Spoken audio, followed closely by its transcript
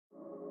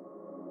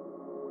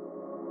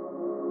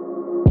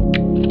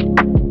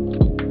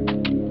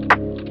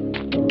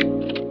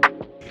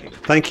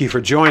Thank you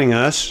for joining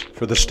us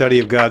for the study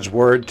of God's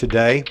Word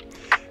today.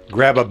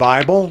 Grab a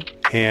Bible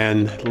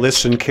and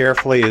listen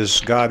carefully as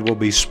God will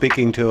be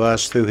speaking to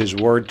us through His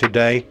Word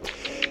today.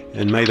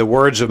 And may the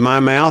words of my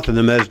mouth and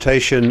the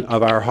meditation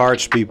of our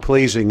hearts be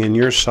pleasing in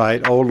your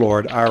sight, O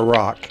Lord, our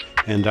rock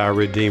and our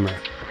Redeemer.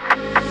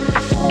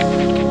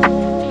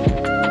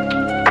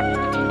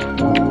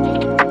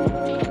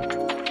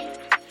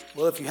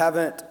 Well, if you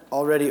haven't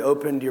already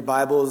opened your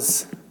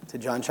Bibles to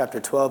John chapter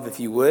 12, if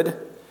you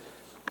would.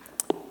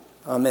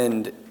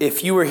 And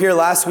if you were here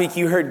last week,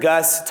 you heard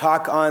Gus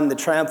talk on the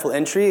triumphal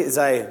entry, as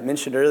I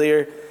mentioned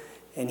earlier.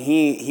 And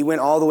he went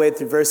all the way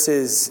through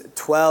verses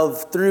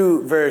 12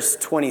 through verse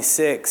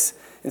 26.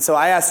 And so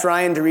I asked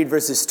Ryan to read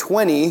verses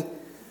 20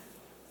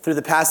 through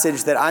the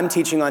passage that I'm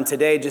teaching on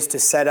today, just to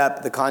set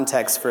up the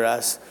context for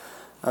us.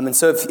 And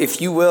so if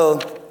you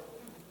will,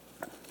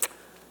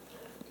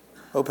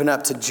 open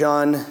up to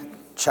John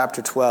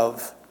chapter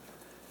 12.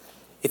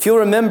 If you'll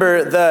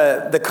remember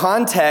the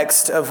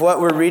context of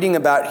what we're reading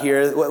about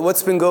here,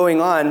 what's been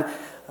going on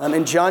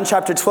in John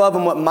chapter 12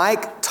 and what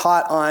Mike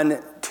taught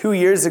on 2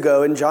 years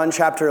ago in John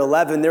chapter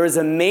 11, there was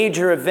a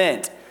major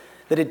event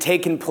that had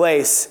taken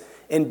place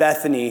in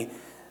Bethany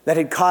that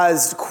had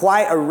caused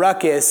quite a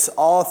ruckus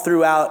all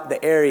throughout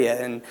the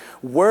area. And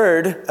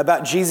word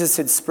about Jesus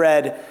had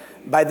spread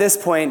by this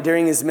point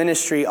during his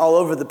ministry all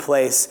over the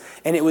place.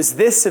 And it was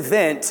this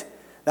event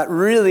that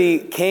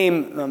really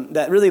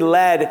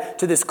led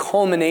to this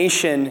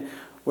culmination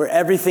where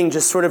everything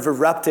just sort of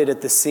erupted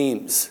at the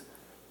seams.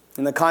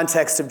 In the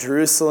context of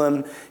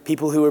Jerusalem,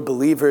 people who were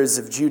believers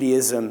of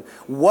Judaism,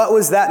 what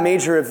was that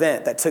major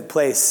event that took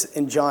place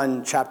in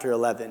John chapter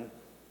 11?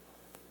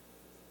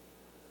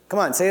 Come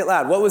on, say it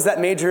loud. What was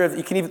that major event?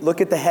 You can even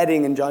look at the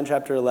heading in John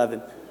chapter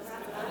 11.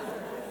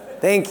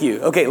 Thank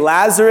you. Okay,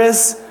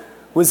 Lazarus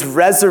was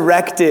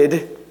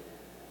resurrected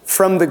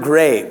from the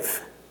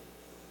grave.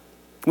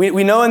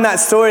 We know in that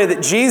story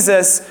that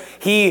Jesus,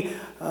 he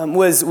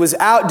was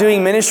out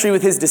doing ministry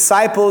with his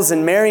disciples,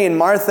 and Mary and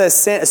Martha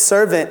sent a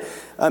servant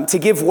to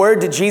give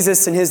word to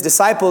Jesus and his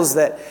disciples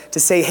to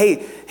say,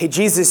 hey,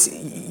 Jesus,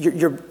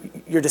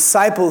 your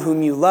disciple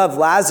whom you love,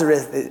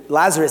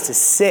 Lazarus is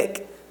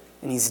sick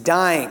and he's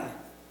dying.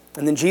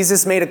 And then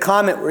Jesus made a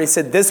comment where he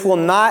said, this will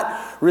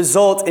not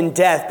result in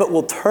death, but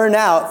will turn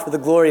out for the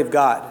glory of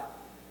God.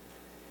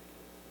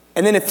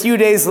 And then a few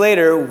days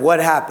later, what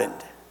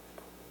happened?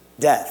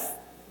 Death.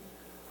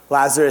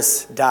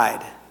 Lazarus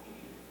died.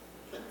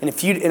 And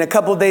a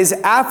couple of days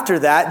after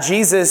that,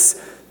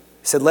 Jesus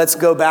said, let's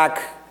go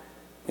back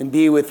and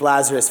be with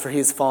Lazarus, for he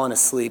has fallen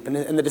asleep.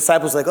 And the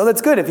disciples were like, oh,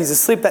 that's good. If he's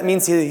asleep, that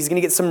means he's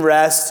going to get some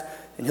rest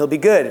and he'll be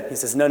good. He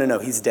says, no,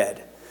 he's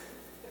dead.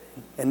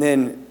 And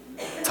then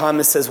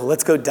Thomas says, well,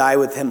 let's go die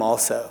with him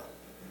also.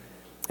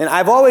 And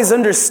I've always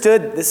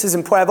understood, this is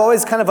important, I've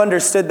always kind of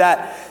understood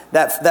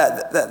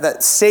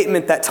that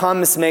statement that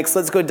Thomas makes,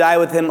 let's go die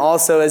with him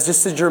also, as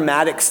just a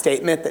dramatic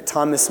statement that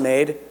Thomas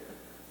made.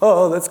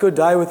 Oh, let's go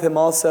die with him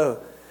also.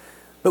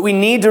 But we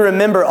need to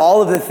remember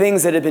all of the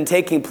things that have been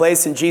taking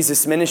place in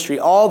Jesus' ministry,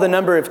 all the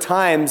number of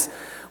times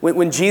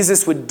when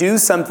Jesus would do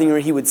something or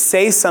he would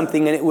say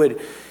something and it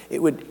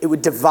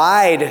would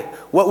divide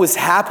what was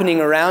happening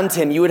around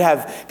him. You would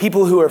have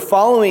people who are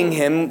following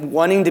him,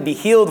 wanting to be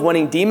healed,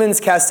 wanting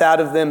demons cast out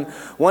of them,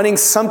 wanting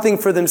something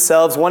for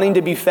themselves, wanting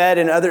to be fed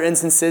in other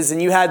instances.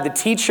 And you had the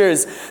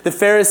teachers, the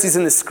Pharisees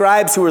and the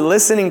scribes who were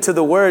listening to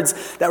the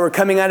words that were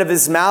coming out of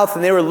his mouth,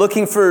 and they were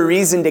looking for a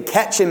reason to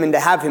catch him and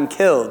to have him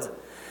killed.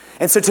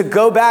 And so to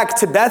go back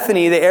to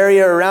Bethany, the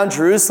area around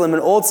Jerusalem,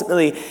 and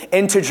ultimately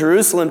into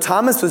Jerusalem,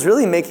 Thomas was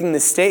really making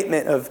this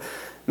statement of,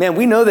 man,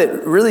 we know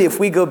that really if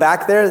we go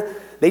back there,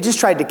 they just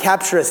tried to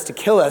capture us to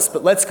kill us,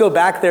 but let's go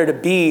back there to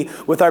be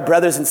with our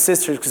brothers and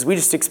sisters because we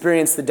just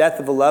experienced the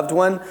death of a loved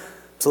one,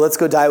 so let's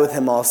go die with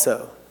him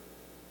also.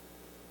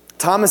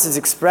 Thomas is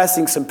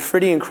expressing some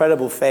pretty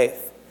incredible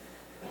faith.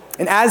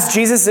 And as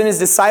Jesus and his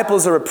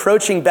disciples are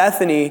approaching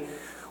Bethany,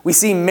 we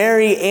see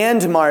Mary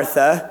and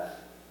Martha.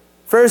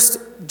 First,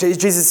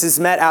 Jesus is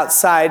met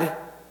outside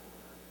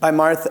by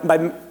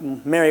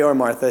Mary or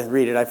Martha.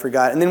 Read it, I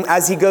forgot. And then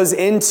as he goes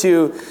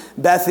into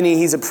Bethany,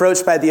 he's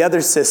approached by the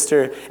other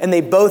sister, and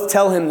they both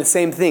tell him the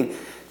same thing.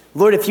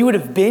 Lord, if you would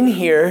have been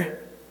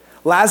here,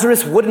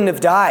 Lazarus wouldn't have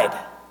died.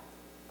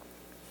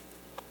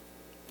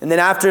 And then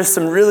after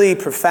some really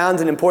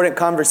profound and important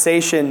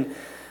conversation,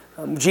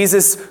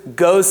 Jesus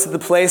goes to the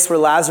place where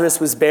Lazarus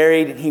was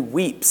buried, and he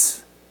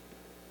weeps.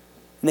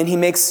 And then he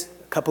makes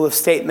a couple of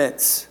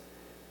statements.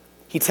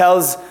 He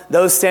tells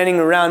those standing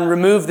around,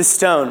 remove the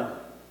stone.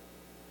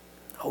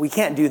 Oh, we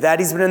can't do that.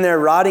 He's been in there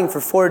rotting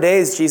for 4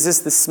 days, Jesus.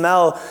 The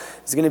smell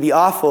is going to be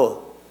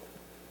awful.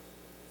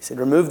 He said,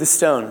 remove the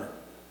stone.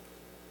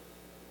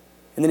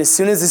 And then as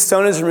soon as the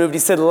stone is removed, he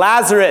said,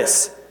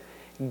 Lazarus,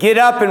 get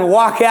up and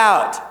walk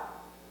out.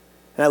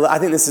 And I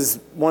think this is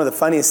one of the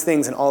funniest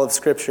things in all of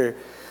Scripture.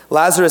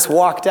 Lazarus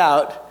walked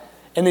out,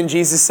 and then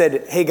Jesus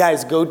said, hey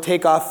guys, go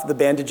take off the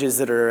bandages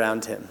that are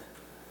around him.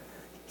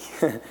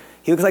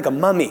 He looked like a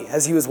mummy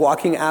as he was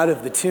walking out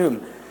of the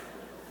tomb.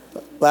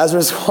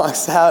 Lazarus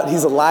walks out.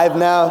 He's alive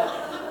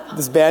now.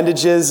 his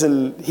bandages,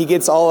 and he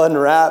gets all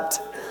unwrapped.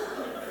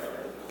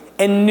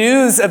 And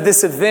news of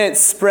this event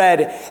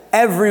spread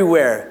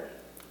everywhere.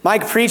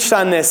 Mike preached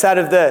on this out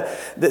of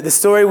the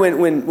story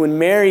when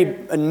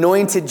Mary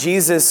anointed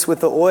Jesus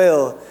with the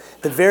oil.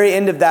 The very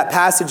end of that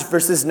passage,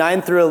 verses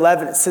 9 through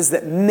 11, it says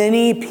that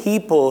many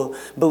people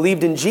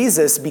believed in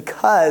Jesus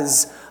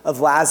because of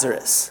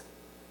Lazarus.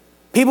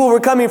 People were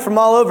coming from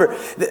all over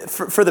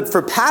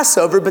for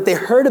Passover, but they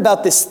heard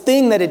about this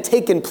thing that had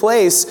taken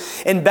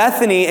place in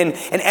Bethany, and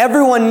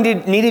everyone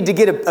needed to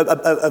get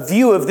a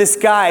view of this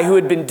guy who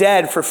had been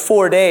dead for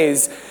 4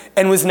 days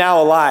and was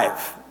now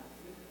alive.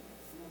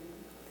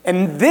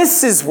 And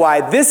this is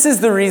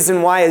the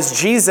reason why, as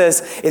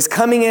Jesus is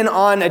coming in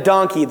on a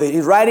donkey,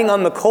 he's riding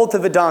on the colt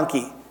of a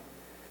donkey,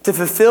 to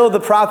fulfill the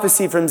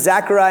prophecy from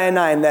Zechariah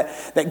 9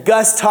 that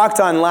Gus talked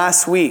on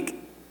last week.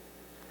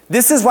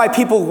 This is why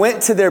people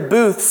went to their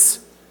booths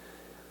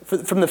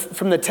from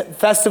the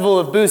festival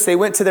of booths. They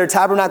went to their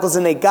tabernacles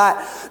and they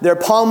got their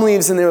palm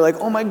leaves and they were like,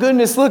 oh my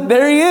goodness, look,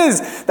 there he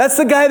is. That's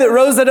the guy that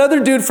rose that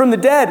other dude from the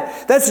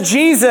dead. That's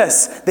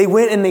Jesus. They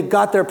went and they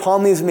got their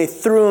palm leaves and they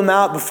threw them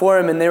out before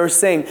him and they were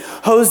saying,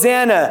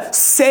 Hosanna,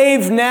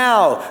 save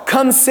now,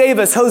 come save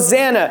us.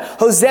 Hosanna,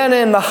 Hosanna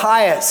in the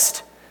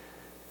highest.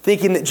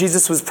 Thinking that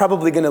Jesus was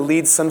probably going to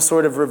lead some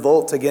sort of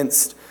revolt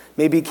against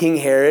maybe King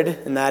Herod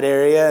in that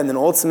area, and then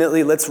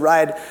ultimately let's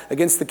ride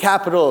against the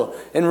capital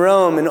in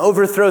Rome and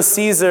overthrow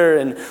Caesar,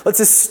 and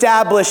let's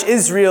establish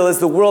Israel as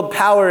the world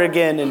power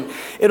again, and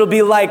it'll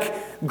be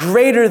like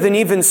greater than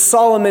even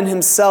Solomon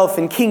himself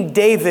and King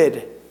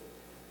David.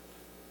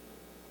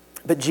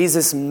 But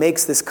Jesus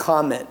makes this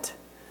comment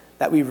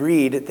that we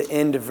read at the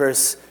end of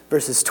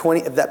verses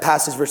 20 of that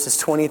passage, verses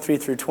 23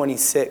 through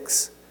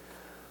 26,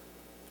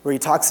 where he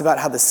talks about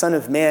how the Son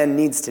of Man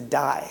needs to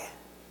die.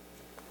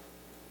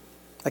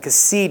 Like a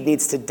seed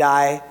needs to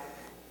die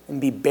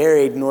and be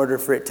buried in order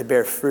for it to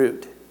bear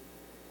fruit.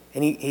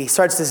 And he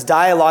starts this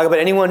dialogue about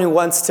anyone who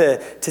wants to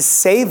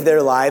save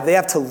their life, they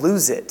have to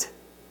lose it.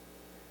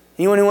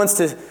 Anyone who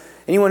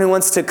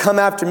wants to come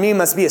after me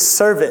must be a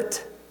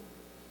servant.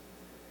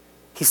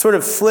 He sort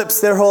of flips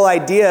their whole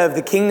idea of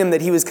the kingdom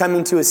that he was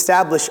coming to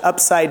establish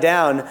upside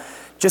down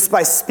just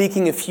by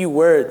speaking a few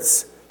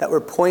words that were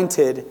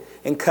pointed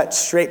and cut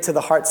straight to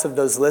the hearts of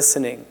those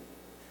listening.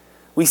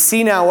 We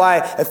see now why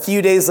a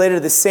few days later,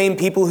 the same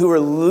people who were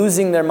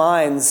losing their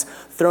minds,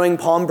 throwing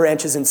palm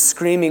branches and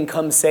screaming,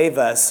 come save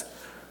us,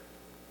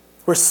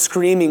 were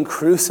screaming,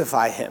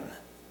 crucify him.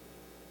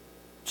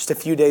 Just a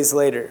few days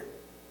later.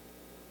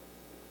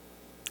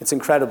 It's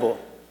incredible.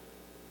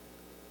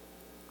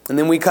 And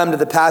then we come to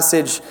the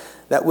passage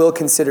that we'll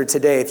consider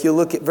today. If you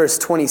look at verse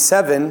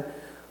 27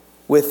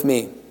 with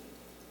me.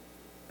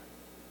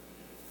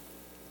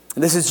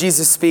 This is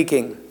Jesus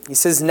speaking. He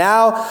says,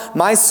 now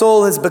my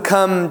soul has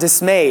become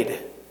dismayed,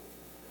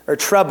 or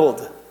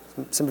troubled,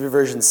 some of your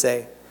versions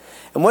say.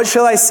 And what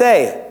shall I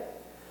say?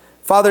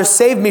 Father,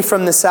 save me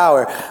from this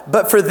hour.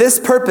 But for this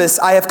purpose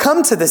I have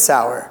come to this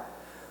hour.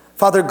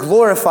 Father,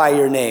 glorify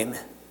your name.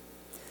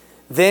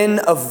 Then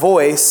a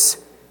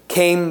voice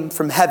came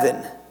from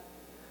heaven.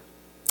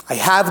 I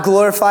have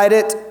glorified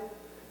it,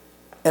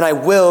 and I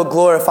will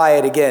glorify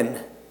it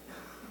again.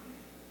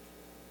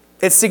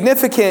 It's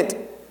significant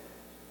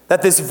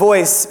that this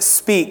voice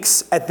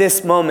speaks at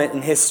this moment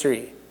in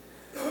history.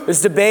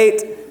 There's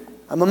debate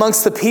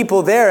amongst the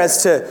people there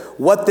as to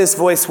what this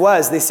voice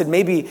was. They said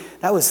maybe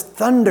that was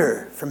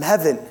thunder from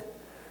heaven.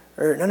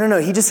 Or no,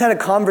 he just had a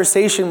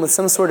conversation with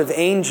some sort of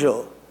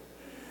angel.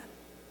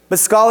 But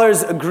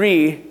scholars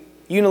agree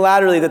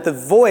unilaterally that the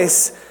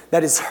voice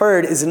that is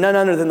heard is none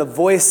other than the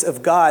voice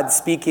of God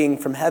speaking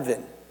from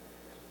heaven.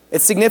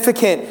 It's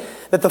significant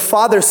that the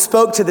Father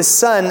spoke to the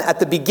Son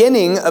at the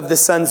beginning of the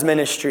Son's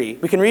ministry.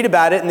 We can read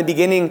about it in the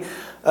beginning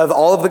of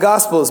all of the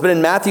Gospels. But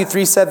in Matthew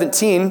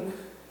 3:17,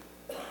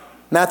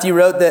 Matthew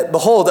wrote that,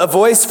 behold, a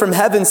voice from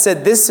heaven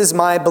said, this is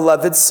my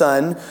beloved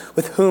Son,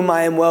 with whom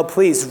I am well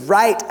pleased,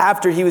 right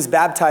after he was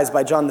baptized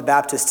by John the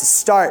Baptist to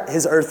start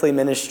his earthly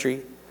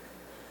ministry.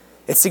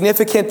 It's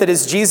significant that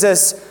as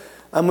Jesus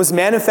was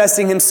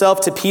manifesting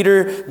himself to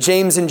Peter,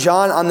 James, and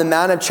John on the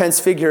Mount of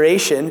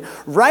Transfiguration,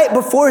 right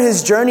before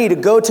his journey to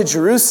go to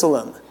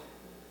Jerusalem,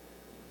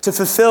 to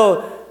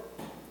fulfill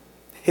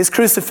his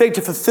crucifixion,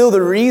 to fulfill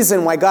the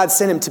reason why God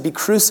sent him to be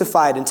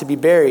crucified and to be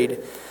buried,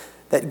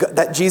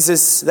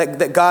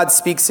 that God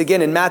speaks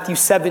again. In Matthew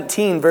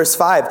 17, verse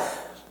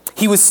 5,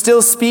 he was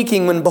still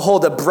speaking when,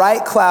 behold, a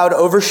bright cloud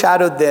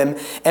overshadowed them,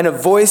 and a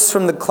voice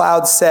from the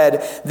cloud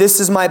said, this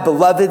is my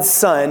beloved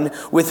Son,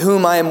 with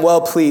whom I am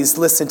well pleased.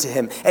 Listen to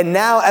him. And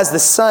now, as the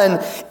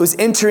Son was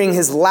entering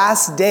his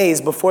last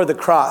days before the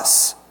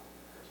cross,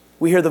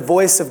 we hear the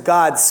voice of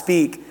God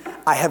speak,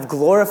 I have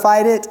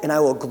glorified it, and I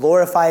will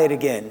glorify it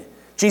again.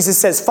 Jesus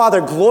says,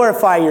 Father,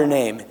 glorify your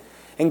name.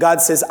 And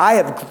God says, I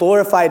have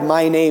glorified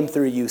my name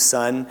through you,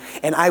 Son,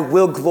 and I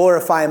will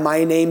glorify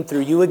my name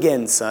through you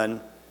again,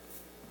 Son.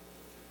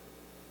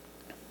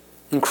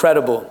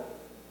 Incredible.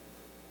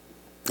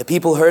 The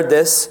people heard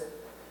this.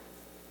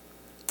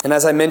 And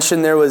as I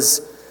mentioned, there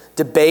was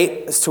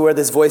debate as to where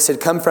this voice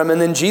had come from.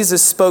 And then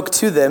Jesus spoke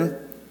to them.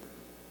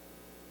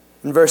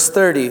 In verse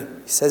 30, he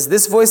says,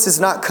 "This voice has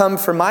not come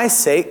for my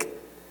sake,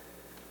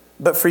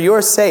 but for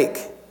your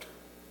sake."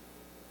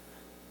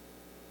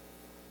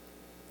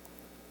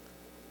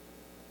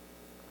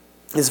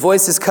 His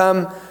voice has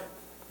come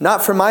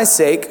not for my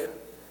sake,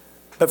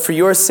 but for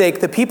your sake.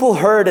 The people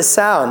heard a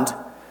sound,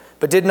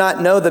 but did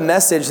not know the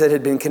message that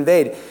had been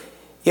conveyed.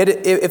 Yet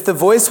if the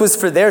voice was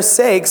for their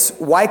sakes,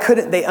 why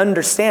couldn't they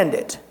understand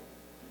it?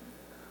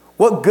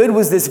 What good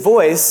was this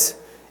voice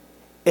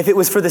if it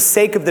was for the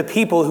sake of the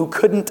people who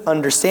couldn't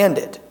understand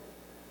it?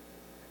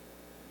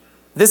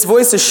 This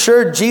voice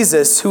assured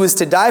Jesus, who was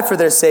to die for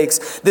their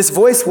sakes, this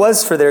voice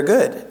was for their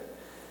good.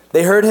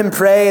 They heard him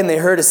pray, and they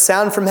heard a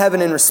sound from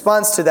heaven in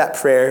response to that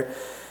prayer.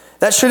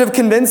 That should have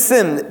convinced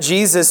them that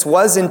Jesus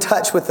was in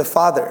touch with the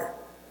Father.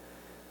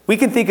 We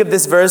can think of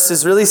this verse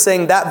as really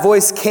saying that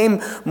voice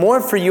came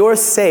more for your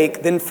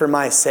sake than for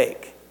my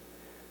sake.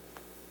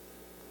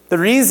 The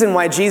reason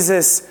why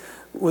Jesus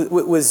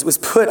was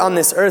put on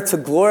this earth to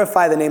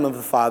glorify the name of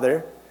the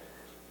Father,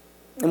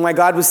 and why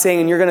God was saying,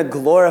 and you're going to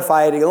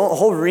glorify it, the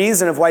whole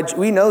reason of why,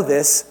 we know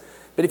this,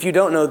 but if you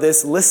don't know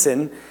this,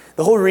 listen.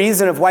 The whole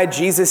reason of why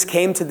Jesus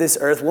came to this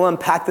earth, we'll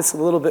unpack this a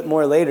little bit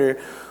more later,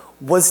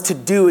 was to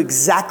do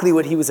exactly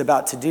what he was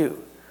about to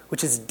do,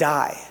 which is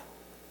die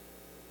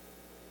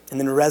and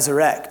then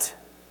resurrect.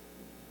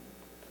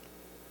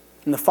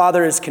 And the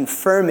Father is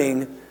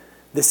confirming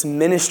this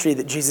ministry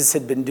that Jesus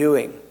had been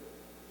doing.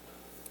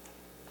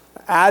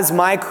 As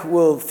Mike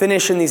will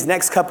finish in these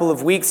next couple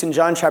of weeks in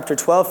John chapter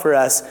 12 for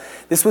us,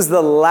 this was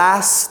the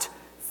last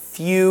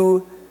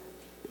few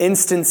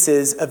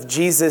instances of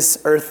Jesus'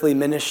 earthly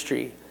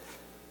ministry.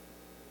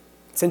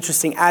 It's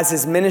interesting, as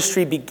his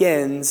ministry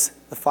begins,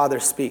 the Father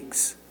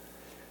speaks.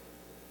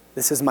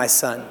 This is my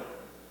Son.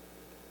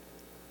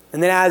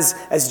 And then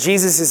as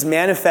Jesus is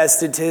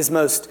manifested to his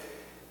most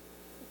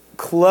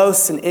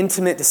close and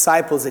intimate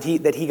disciples that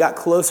he got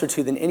closer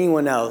to than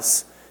anyone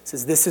else,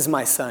 says, "This is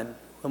my Son,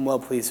 who I'm well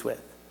pleased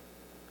with."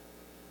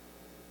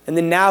 And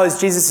then now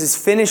as Jesus is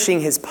finishing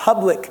his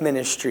public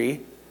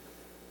ministry,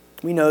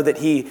 we know that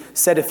he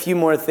said a few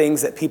more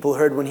things that people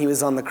heard when he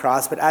was on the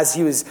cross, but as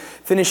he was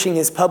finishing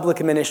his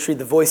public ministry,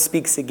 the voice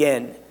speaks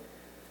again.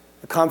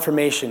 The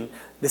confirmation,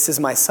 "This is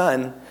my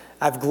Son.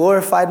 I've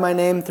glorified my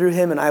name through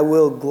him, and I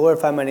will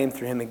glorify my name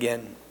through him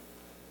again."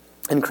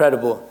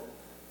 Incredible.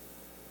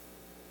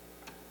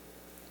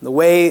 The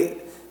way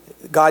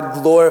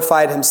God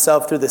glorified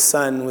himself through the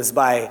Son was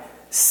by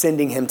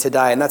sending him to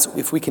die. And that's,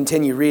 if we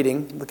continue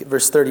reading, look at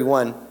verse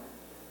 31.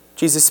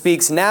 Jesus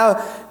speaks,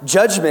 "Now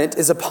judgment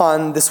is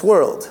upon this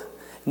world.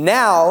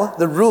 Now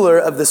the ruler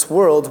of this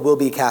world will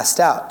be cast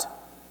out."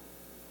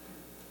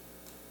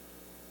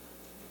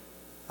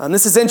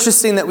 This is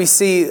interesting that we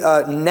see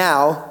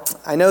now.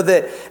 I know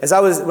that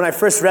when I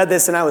first read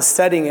this and I was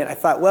studying it, I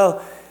thought,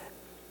 well,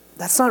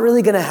 that's not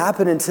really going to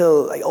happen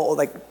until,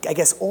 I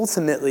guess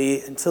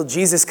ultimately, until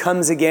Jesus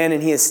comes again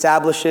and he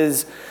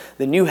establishes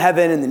the new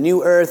heaven and the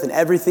new earth, and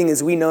everything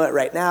as we know it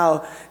right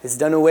now is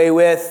done away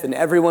with, and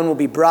everyone will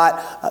be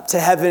brought up to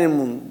heaven,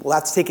 and we'll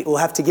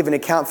have to give an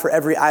account for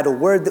every idle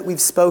word that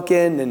we've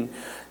spoken,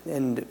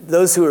 and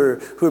those who are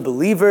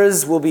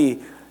believers will be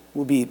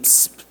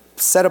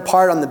set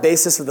apart on the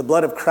basis of the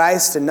blood of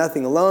Christ and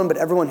nothing alone. But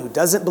everyone who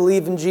doesn't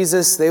believe in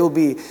Jesus, they will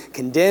be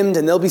condemned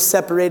and they'll be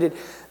separated.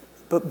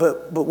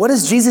 But what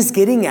is Jesus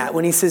getting at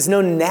when he says,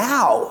 "No,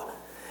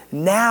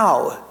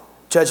 now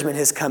judgment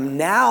has come.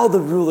 Now the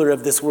ruler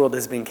of this world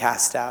has been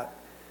cast out"?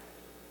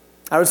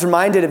 I was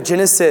reminded of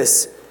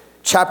Genesis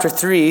chapter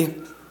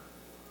 3,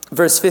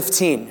 verse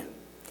 15.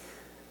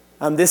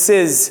 This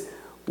is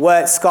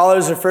what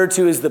scholars refer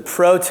to as the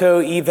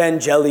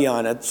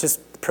proto-evangelion. It's just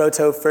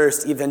proto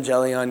first,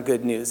 evangelion,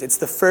 good news. It's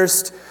the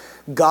first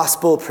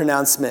gospel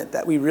pronouncement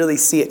that we really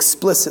see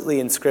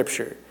explicitly in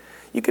Scripture.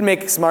 You can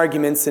make some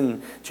arguments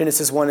in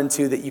Genesis 1 and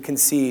 2 that you can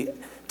see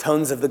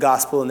tones of the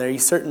gospel in there. You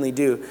certainly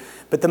do.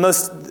 But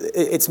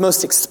it's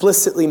most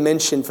explicitly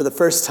mentioned for the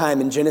first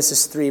time in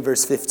Genesis 3,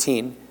 verse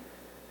 15.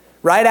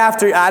 Right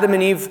after Adam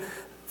and Eve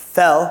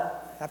fell,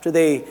 after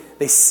they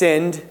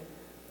sinned,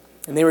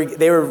 and they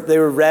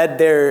were read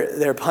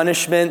their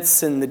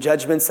punishments and the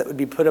judgments that would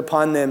be put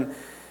upon them.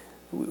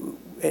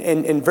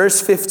 In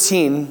verse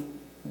 15,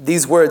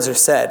 these words are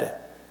said,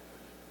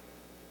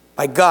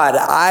 "By God,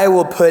 I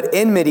will put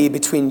enmity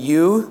between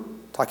you,"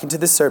 talking to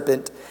the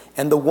serpent,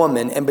 "and the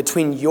woman, and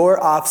between your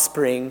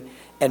offspring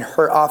and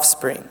her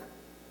offspring.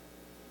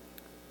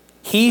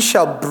 He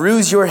shall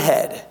bruise your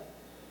head,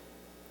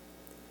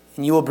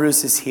 and you will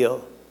bruise his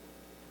heel."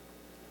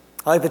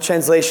 I like the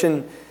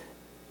translation,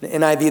 the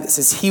NIV, that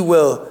says, He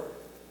will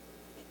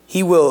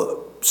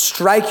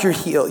strike your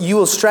heel. You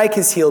will strike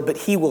his heel, but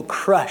he will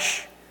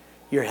crush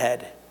your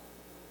head.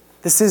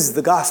 This is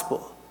the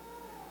gospel.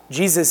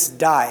 Jesus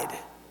died.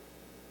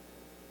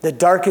 The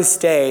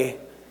darkest day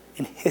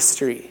in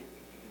history.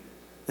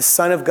 The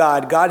Son of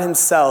God, God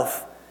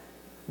himself,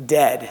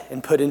 dead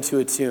and put into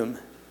a tomb.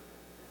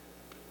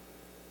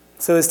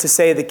 So as to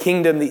say, the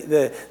kingdom,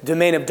 the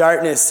domain of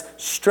darkness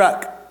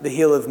struck the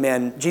heel of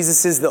man.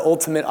 Jesus is the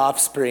ultimate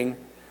offspring.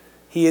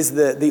 He is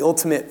the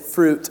ultimate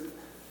fruit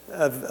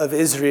of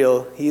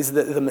Israel. He is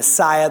the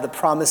Messiah, the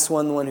promised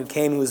one, the one who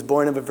came, who was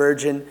born of a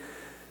virgin.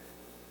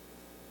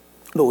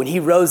 But when he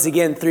rose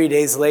again 3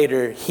 days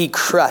later, he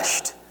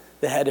crushed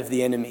the head of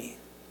the enemy.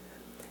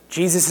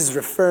 Jesus is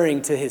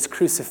referring to his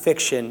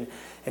crucifixion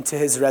and to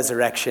his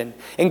resurrection.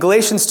 In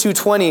Galatians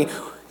 2:20,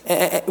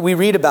 we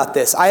read about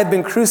this. I have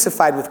been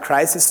crucified with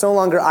Christ. It's no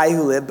longer I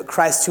who live, but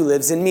Christ who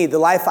lives in me. The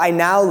life I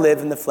now live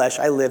in the flesh,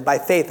 I live by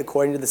faith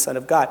according to the Son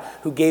of God,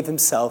 who gave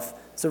himself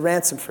as a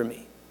ransom for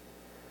me.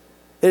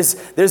 There's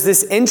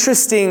this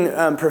interesting,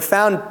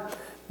 profound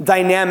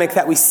dynamic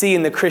that we see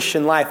in the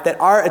Christian life, that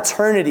our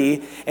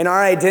eternity and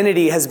our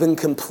identity has been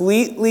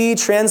completely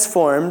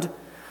transformed.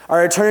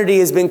 Our eternity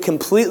has been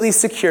completely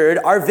secured.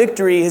 Our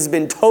victory has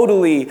been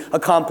totally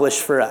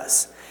accomplished for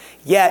us.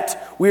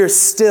 Yet, we are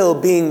still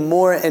being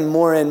more and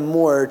more and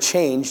more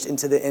changed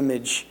into the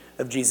image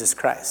of Jesus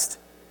Christ.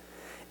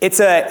 It's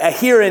a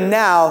here and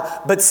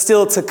now, but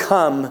still to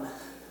come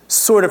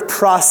sort of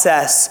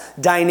process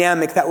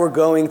dynamic that we're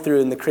going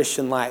through in the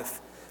Christian life.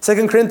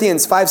 2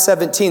 Corinthians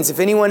 5:17, if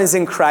anyone is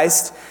in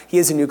Christ, he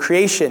is a new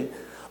creation.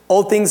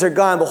 Old things are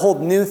gone,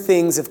 behold, new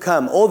things have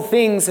come. Old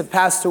things have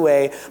passed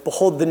away,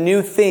 behold, the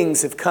new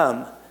things have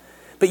come.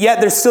 But yet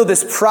there's still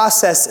this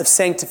process of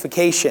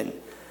sanctification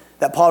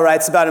that Paul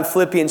writes about in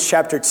Philippians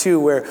chapter 2,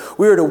 where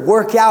we are to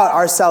work out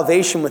our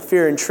salvation with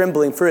fear and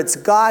trembling, for it's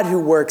God who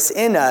works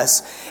in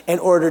us in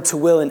order to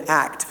will and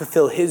act to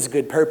fulfill his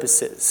good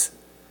purposes.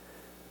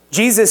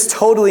 Jesus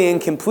totally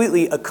and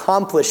completely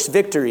accomplished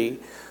victory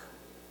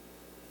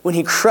when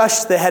he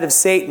crushed the head of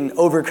Satan,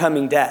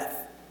 overcoming death.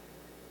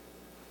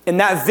 And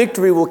that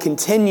victory will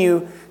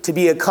continue to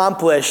be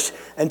accomplished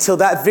until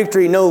that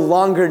victory no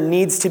longer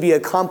needs to be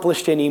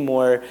accomplished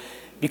anymore,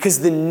 because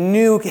the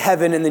new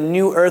heaven and the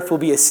new earth will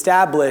be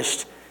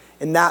established,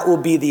 and that will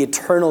be the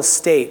eternal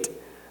state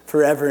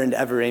forever and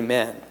ever.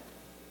 Amen.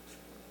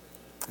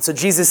 So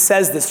Jesus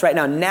says this right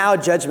now. Now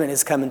judgment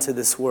has come into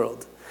this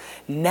world.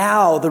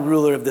 Now the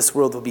ruler of this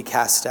world will be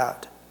cast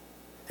out.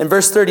 In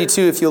verse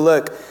 32, if you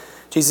look,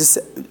 Jesus,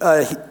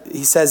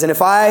 he says, and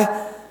if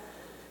I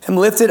am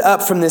lifted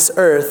up from this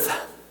earth,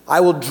 I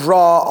will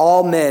draw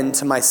all men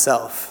to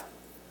myself.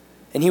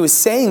 And he was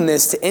saying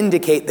this to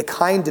indicate the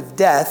kind of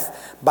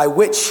death by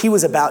which he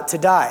was about to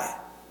die.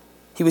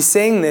 He was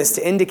saying this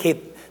to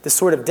indicate the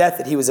sort of death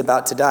that he was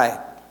about to die.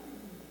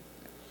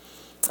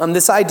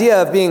 This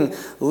idea of being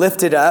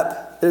lifted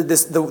up,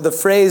 the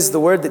phrase, the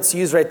word that's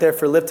used right there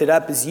for lifted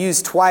up is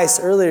used twice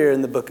earlier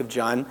in the book of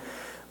John.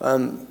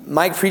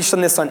 Mike preached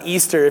on this on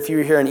Easter. If you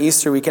were here on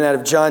Easter weekend, out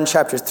of John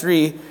chapter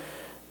 3,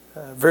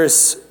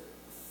 verse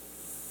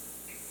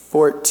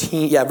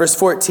 14. Yeah, verse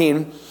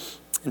 14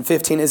 and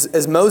 15.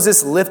 As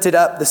Moses lifted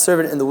up the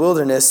servant in the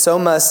wilderness, so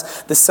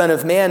must the Son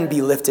of Man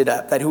be lifted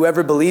up, that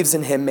whoever believes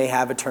in him may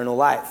have eternal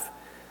life.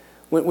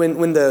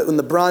 When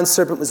the bronze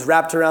serpent was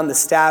wrapped around the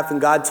staff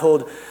and God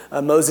told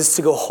Moses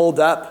to go hold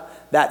up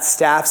that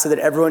staff so that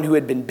everyone who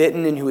had been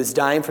bitten and who was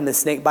dying from the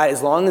snake bite,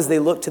 as long as they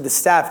looked to the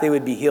staff, they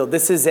would be healed.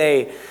 This is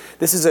a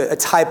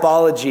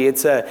typology.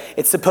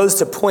 It's supposed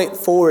to point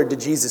forward to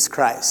Jesus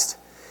Christ.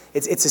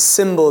 It's a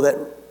symbol that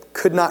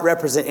could not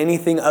represent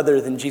anything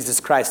other than Jesus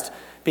Christ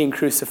being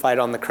crucified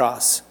on the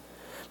cross.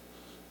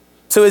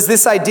 So is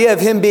this idea of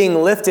him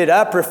being lifted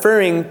up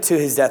referring to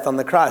his death on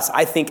the cross?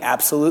 I think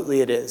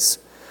absolutely it is.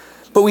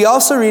 But we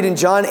also read in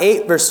John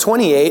 8, verse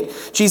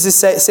 28, Jesus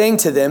saying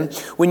to them,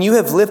 when you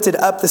have lifted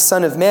up the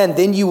Son of Man,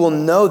 then you will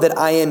know that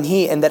I am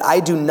he, and that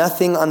I do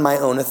nothing on my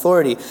own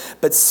authority,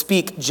 but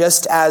speak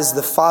just as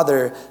the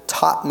Father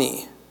taught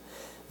me.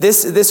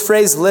 This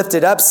phrase,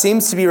 lifted up,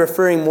 seems to be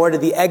referring more to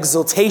the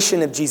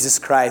exaltation of Jesus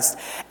Christ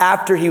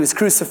after he was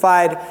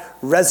crucified,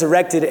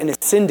 resurrected, and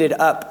ascended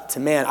up to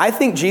man. I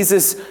think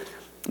Jesus,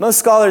 most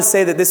scholars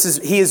say that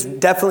he is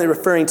definitely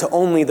referring to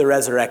only the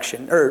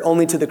resurrection, or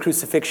only to the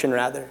crucifixion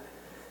rather.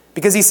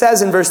 Because he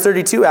says in verse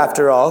 32,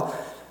 after all,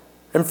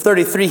 in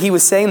 33, he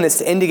was saying this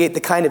to indicate the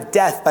kind of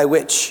death by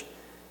which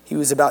he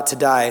was about to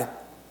die.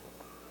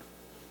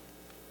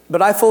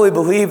 But I fully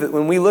believe that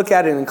when we look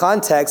at it in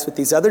context with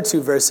these other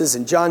two verses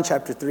in John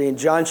chapter 3 and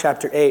John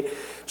chapter 8,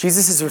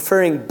 Jesus is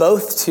referring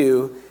both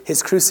to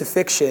his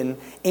crucifixion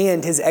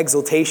and his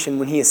exaltation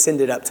when he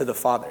ascended up to the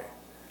Father.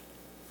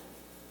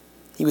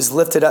 He was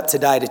lifted up to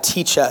die to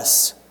teach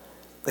us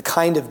the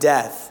kind of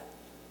death.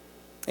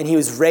 And he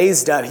was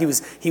raised up, he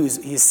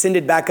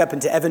ascended back up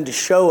into heaven to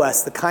show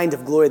us the kind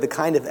of glory, the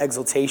kind of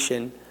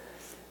exaltation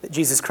that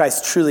Jesus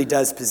Christ truly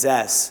does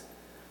possess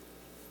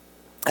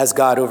as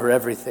God over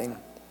everything.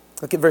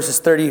 Look at verses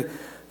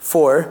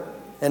 34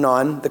 and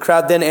on. The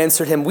crowd then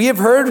answered him, we have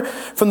heard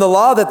from the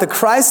law that the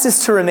Christ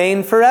is to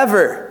remain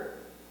forever.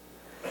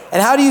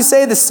 And how do you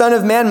say the Son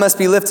of Man must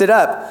be lifted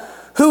up?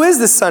 Who is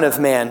the Son of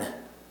Man?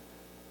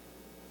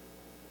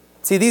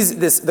 See,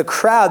 the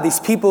crowd, these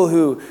people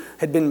who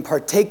had been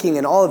partaking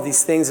in all of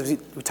these things, as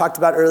we talked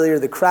about earlier,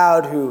 the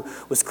crowd who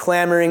was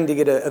clamoring to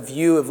get a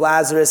view of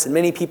Lazarus, and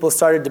many people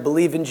started to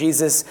believe in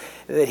Jesus,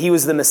 that he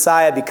was the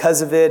Messiah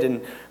because of it,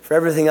 and for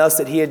everything else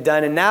that he had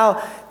done. And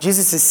now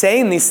Jesus is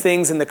saying these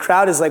things, and the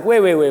crowd is like,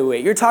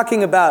 wait. You're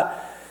talking about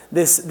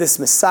this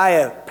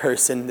Messiah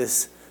person,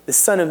 this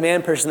Son of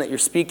Man person that you're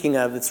speaking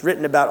of, that's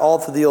written about all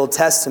through the Old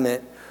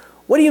Testament.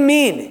 What do you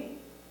mean?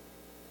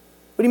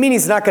 What do you mean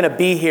he's not going to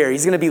be here?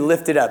 He's going to be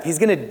lifted up. He's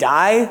going to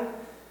die?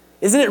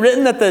 Isn't it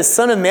written that the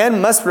Son of Man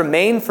must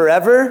remain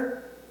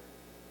forever?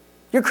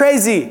 You're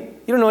crazy.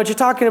 You don't know what you're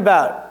talking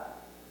about.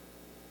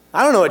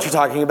 I don't know what you're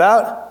talking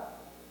about.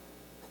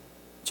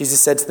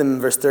 Jesus said to them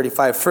in verse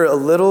 35, "For a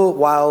little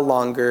while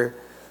longer,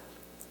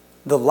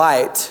 the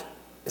light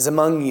is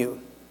among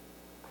you.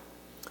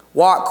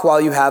 Walk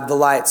while you have the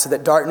light, so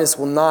that darkness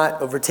will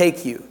not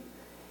overtake you.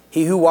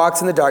 He who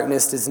walks in the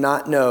darkness does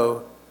not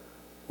know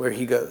where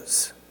he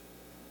goes.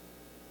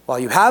 While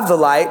you have the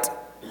light,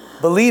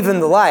 believe in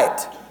the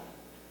light,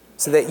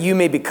 so that you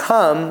may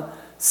become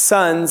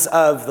sons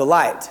of the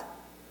light."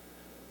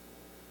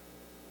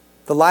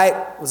 The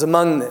light was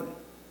among them.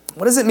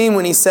 What does it mean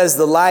when he says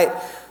the light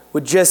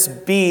would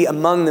just be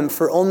among them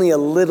for only a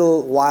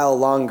little while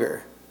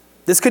longer?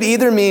 This could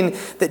either mean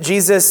that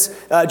Jesus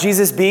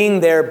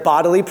being there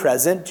bodily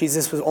present,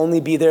 Jesus would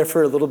only be there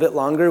for a little bit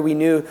longer. We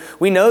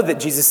know that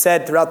Jesus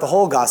said throughout the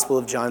whole Gospel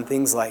of John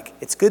things like,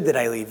 "It's good that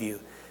I leave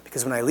you,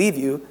 because when I leave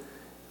you,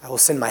 I will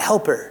send my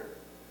helper,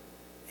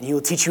 and he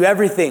will teach you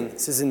everything."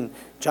 This is in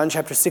John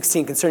chapter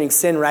 16 concerning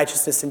sin,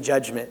 righteousness, and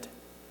judgment.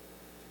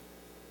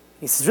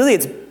 He says, really,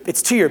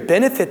 it's to your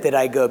benefit that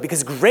I go,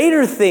 because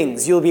greater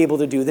things you'll be able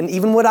to do than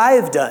even what I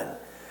have done.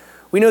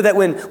 We know that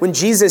when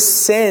Jesus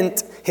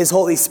sent his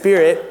Holy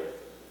Spirit,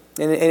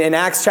 in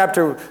Acts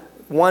chapter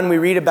 1, we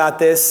read about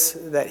this,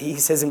 that he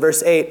says in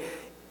verse 8,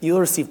 "You'll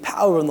receive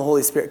power when the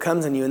Holy Spirit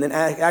comes on you." And then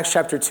Acts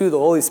chapter 2, the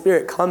Holy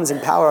Spirit comes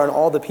in power on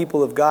all the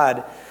people of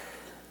God.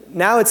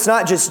 Now it's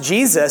not just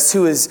Jesus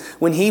who is,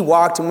 when he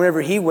walked and wherever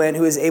he went,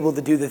 who is able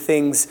to do the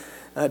things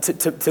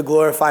to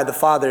glorify the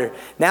Father.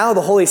 Now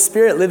the Holy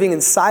Spirit living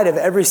inside of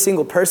every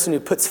single person who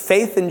puts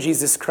faith in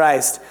Jesus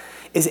Christ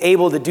is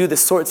able to do the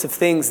sorts of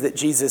things that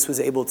Jesus was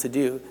able to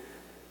do.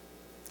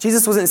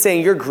 Jesus wasn't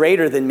saying, "You're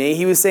greater than me."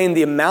 He was saying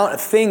the amount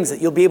of things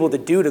that you'll be able to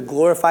do to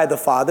glorify the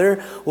Father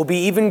will be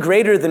even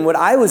greater than what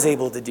I was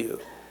able to do.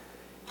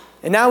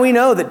 And now we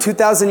know that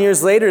 2,000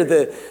 years later,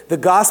 the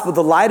gospel,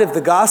 the light of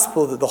the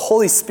gospel, the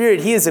Holy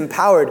Spirit, he has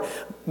empowered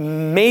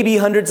maybe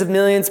hundreds of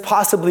millions,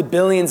 possibly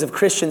billions of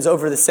Christians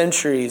over the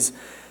centuries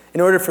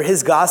in order for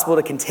his gospel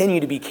to continue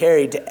to be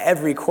carried to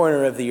every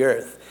corner of the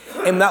earth.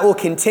 And that will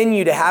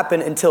continue to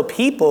happen until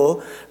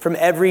people from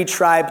every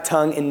tribe,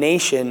 tongue, and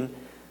nation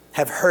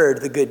have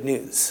heard the good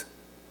news.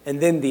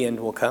 And then the end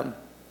will come.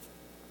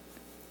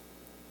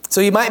 So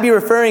you might be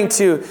referring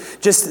to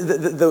just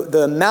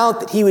the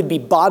amount that he would be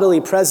bodily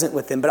present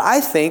with them. But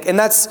I think, and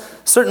that's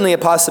certainly a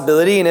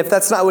possibility, and if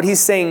that's not what he's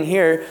saying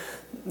here,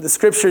 the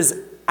scriptures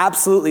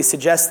absolutely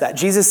suggest that.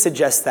 Jesus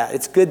suggests that.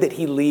 It's good that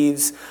he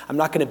leaves. I'm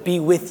not going to be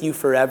with you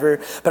forever.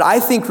 But I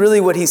think really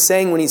what he's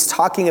saying when he's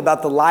talking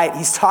about the light,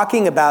 he's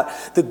talking about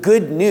the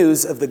good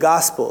news of the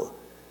gospel.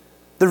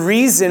 The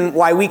reason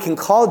why we can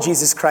call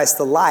Jesus Christ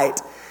the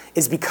light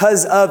is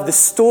because of the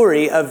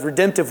story of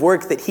redemptive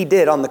work that he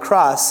did on the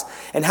cross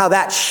and how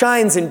that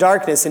shines in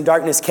darkness and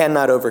darkness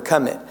cannot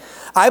overcome it.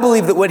 I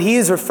believe that what he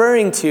is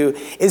referring to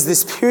is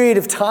this period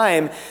of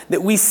time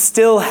that we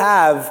still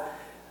have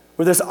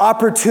where there's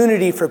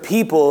opportunity for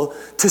people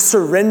to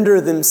surrender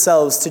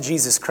themselves to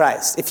Jesus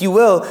Christ. If you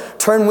will,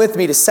 turn with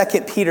me to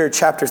 2 Peter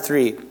chapter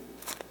 3.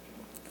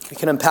 We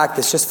can unpack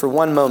this just for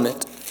one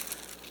moment.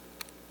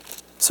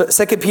 So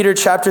 2 Peter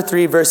chapter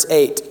 3, verse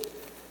 8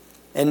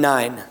 and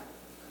 9.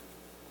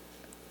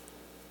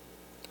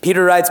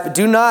 Peter writes, "But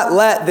do not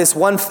let this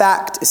one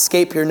fact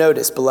escape your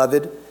notice,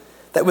 beloved,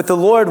 that with the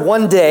Lord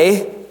 1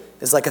 day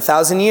is like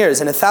 1,000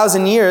 years, and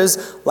 1,000 years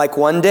like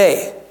 1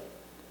 day.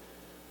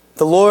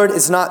 The Lord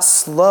is not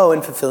slow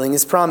in fulfilling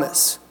his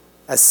promise,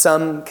 as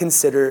some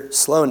consider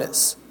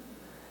slowness,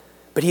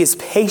 but he is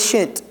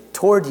patient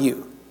toward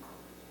you,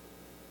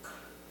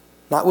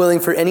 not willing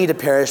for any to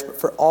perish, but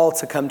for all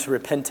to come to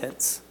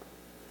repentance."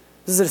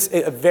 This is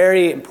a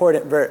very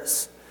important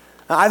verse.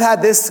 Now, I've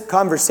had this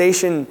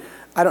conversation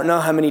I don't know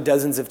how many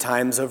dozens of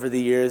times over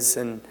the years,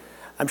 and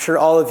I'm sure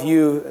all of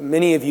you,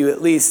 many of you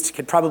at least,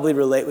 could probably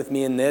relate with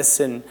me in this.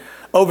 And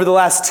over the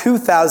last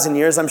 2,000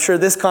 years, I'm sure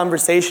this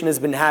conversation has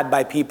been had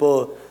by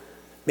people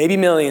maybe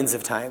millions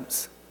of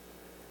times.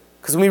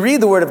 Because when we read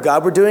the Word of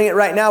God, we're doing it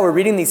right now. We're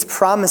reading these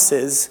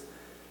promises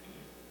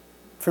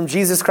from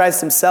Jesus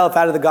Christ himself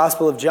out of the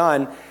Gospel of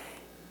John.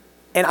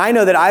 And I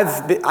know that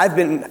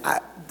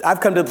I've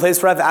come to a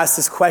place where I've asked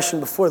this question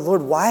before,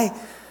 Lord, why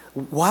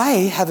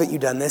haven't you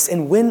done this?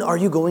 And when are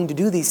you going to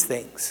do these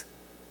things?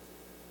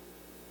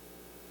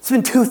 It's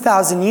been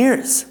 2,000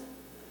 years.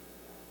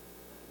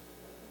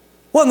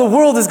 What in the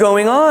world is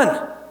going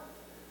on?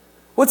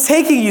 What's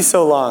taking you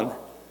so long?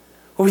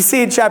 Well, we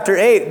see in chapter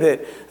 8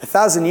 that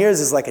 1,000 years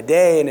is like a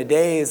day, and a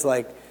day is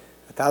like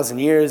 1,000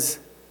 years.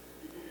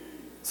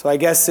 So I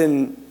guess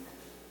in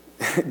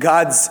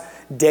God's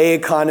day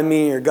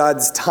economy or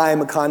God's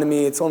time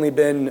economy, it's only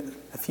been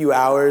a few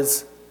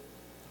hours.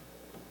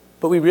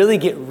 But we really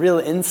get real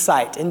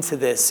insight into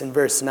this in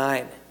verse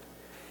 9.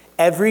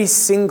 Every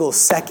single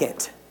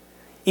second,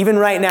 even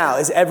right now,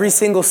 as every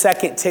single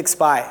second ticks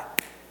by,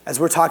 as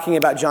we're talking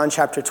about John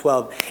chapter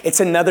 12, it's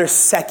another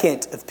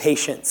second of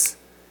patience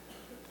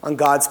on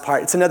God's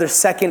part. It's another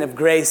second of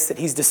grace that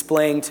he's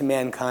displaying to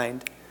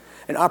mankind.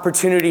 An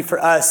opportunity for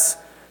us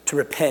to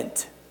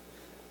repent.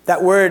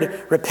 That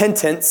word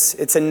repentance,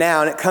 it's a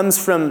noun. It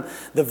comes from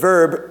the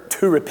verb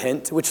to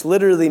repent, which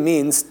literally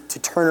means to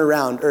turn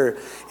around, or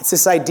it's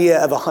this idea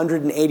of a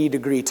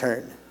 180-degree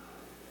turn.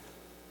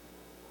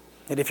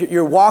 And if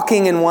you're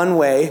walking in one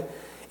way,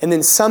 and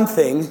then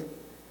something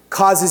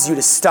causes you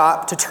to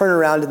stop, to turn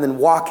around, and then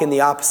walk in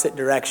the opposite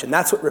direction.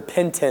 That's what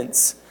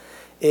repentance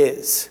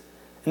is.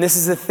 And this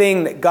is the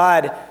thing that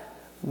God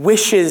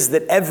wishes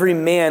that every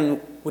man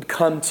would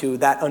come to,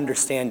 that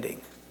understanding.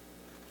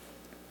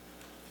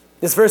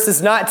 This verse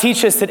does not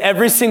teach us that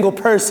every single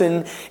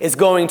person is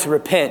going to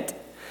repent.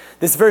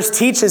 This verse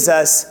teaches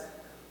us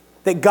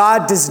that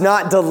God does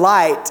not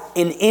delight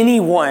in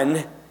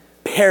anyone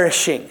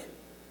perishing.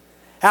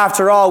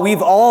 After all,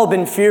 we've all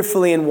been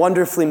fearfully and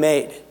wonderfully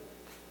made.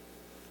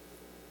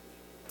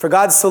 For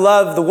God so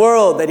loved the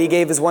world that he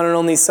gave his one and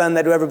only Son,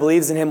 that whoever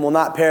believes in him will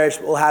not perish,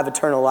 but will have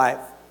eternal life.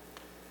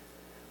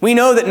 We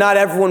know that not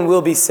everyone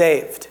will be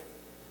saved,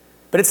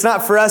 but it's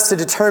not for us to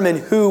determine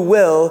who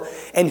will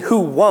and who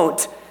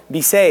won't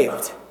be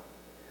saved.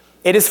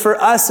 It is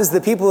for us as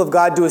the people of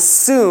God to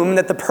assume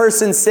that the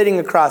person sitting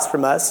across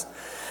from us,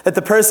 that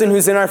the person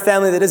who's in our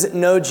family that doesn't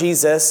know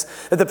Jesus,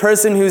 that the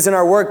person who's in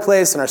our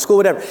workplace, in our school,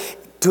 whatever,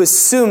 to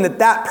assume that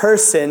that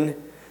person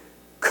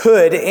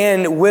could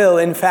and will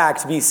in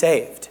fact be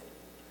saved,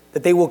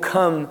 that they will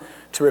come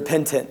to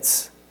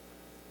repentance.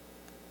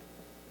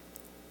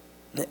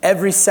 And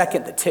every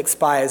second that ticks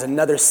by is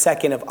another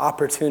second of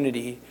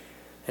opportunity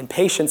and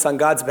patience on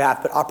God's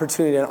behalf, but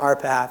opportunity on our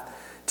behalf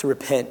to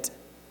repent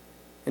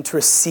and to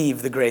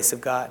receive the grace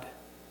of God.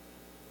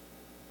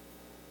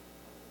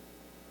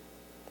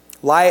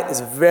 Light is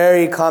a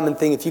very common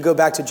thing. If you go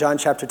back to John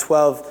chapter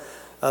 12,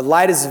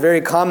 light is a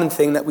very common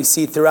thing that we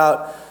see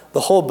throughout the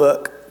whole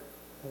book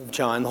of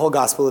John, the whole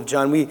Gospel of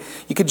John. You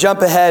could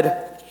jump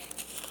ahead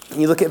and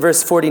you look at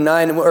verse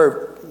 49,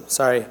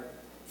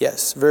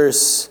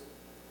 verse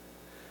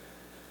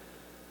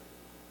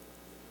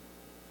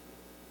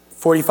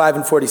 45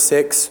 and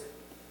 46.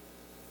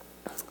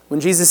 When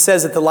Jesus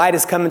says that the light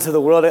has come into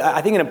the world,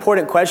 I think an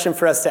important question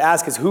for us to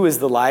ask is, who is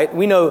the light?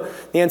 We know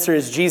the answer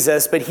is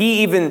Jesus, but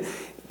he even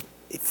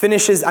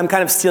finishes, I'm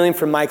kind of stealing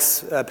from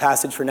Mike's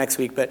passage for next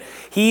week, but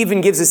he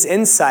even gives us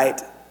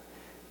insight,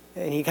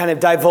 and he kind of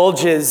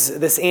divulges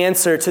this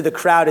answer to the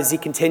crowd as he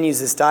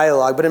continues this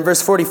dialogue. But in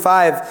verse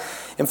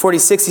 45 and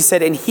 46, he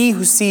said, "And he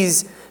who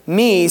sees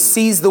me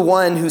sees the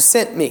one who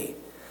sent me.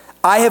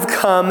 I have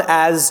come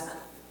as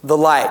the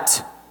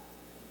light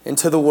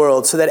into the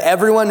world, so that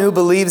everyone who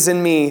believes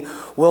in me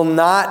will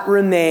not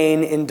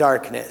remain in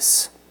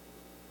darkness."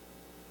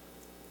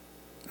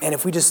 And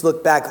if we just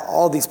look back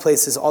all these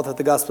places, all throughout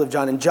the Gospel of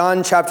John, in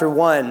John chapter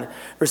 1,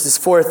 verses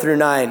 4 through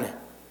 9,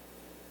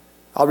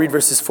 I'll read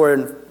verses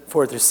 4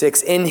 through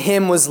 6. "In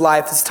him was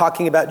life," it's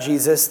talking about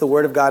Jesus, the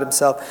Word of God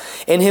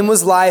himself. "In him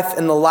was life,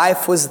 and the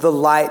life was the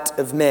light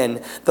of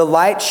men. The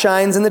light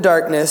shines in the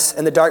darkness,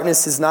 and the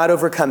darkness has not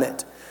overcome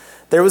it.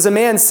 There was a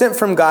man sent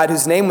from God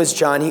whose name was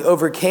John. He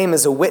overcame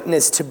as a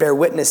witness to bear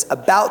witness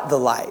about the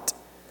light,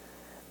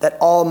 that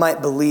all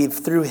might believe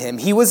through him.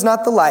 He was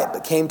not the light,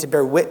 but came to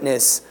bear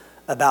witness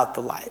about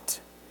the light."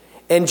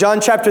 In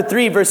John chapter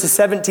 3, verses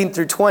 17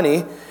 through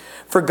 20,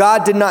 "For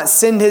God did not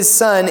send his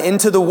Son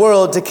into the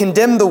world to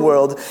condemn the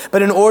world,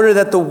 but in order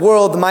that the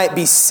world might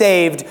be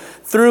saved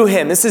through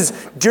him." This is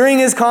during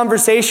his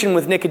conversation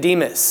with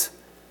Nicodemus.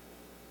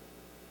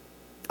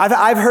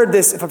 I've heard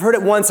this. If I've heard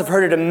it once, I've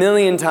heard it a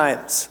million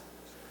times.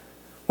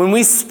 When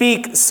we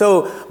speak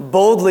so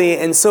boldly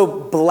and so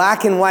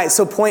black and white,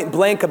 so point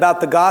blank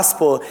about the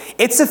gospel,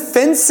 it's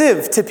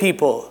offensive to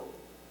people.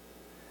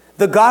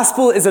 The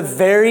gospel is a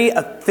very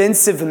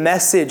offensive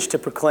message to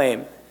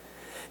proclaim.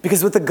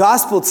 Because what the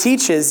gospel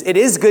teaches, it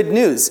is good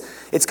news.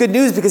 It's good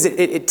news because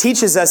it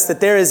teaches us that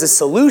there is a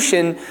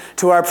solution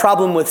to our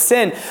problem with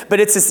sin.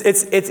 But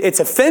it's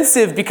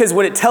offensive because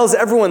what it tells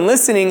everyone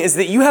listening is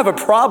that you have a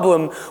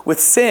problem with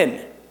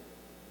sin.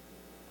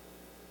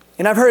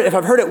 And if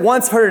I've heard it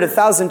once, I've heard it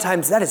 1,000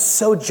 times, that is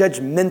so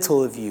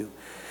judgmental of you.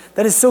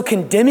 That is so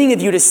condemning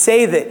of you to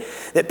say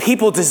that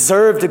people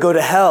deserve to go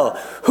to hell.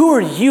 Who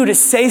are you to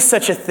say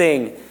such a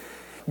thing?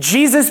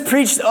 Jesus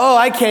preached,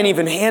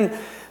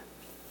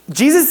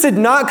 Jesus did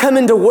not come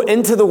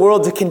into the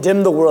world to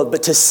condemn the world,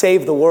 but to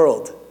save the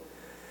world.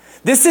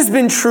 This has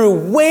been true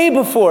way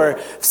before,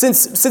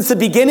 since the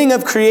beginning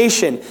of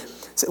creation.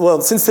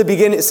 Well,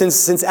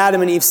 since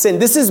Adam and Eve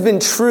sinned. This has been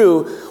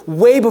true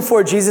way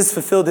before Jesus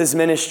fulfilled his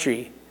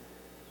ministry.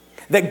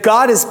 That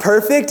God is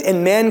perfect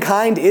and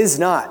mankind is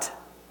not.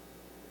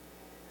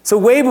 So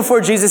way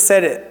before Jesus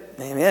said it,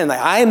 man,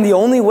 I am the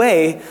only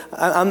way,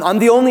 I'm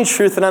the only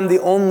truth, and I'm the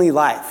only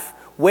life.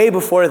 Way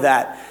before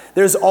that,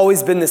 there's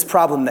always been this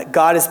problem that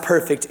God is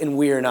perfect and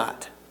we are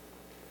not.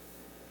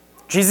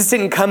 Jesus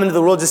didn't come into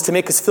the world just to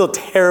make us feel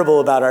terrible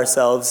about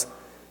ourselves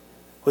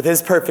with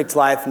his perfect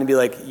life and to be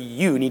like,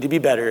 you need to be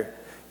better.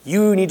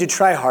 You need to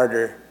try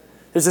harder.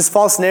 There's this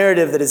false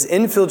narrative that has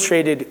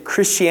infiltrated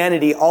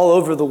Christianity all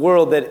over the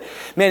world that,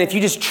 man, if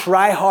you just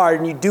try hard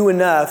and you do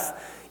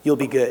enough, you'll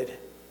be good.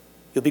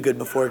 You'll be good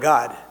before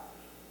God.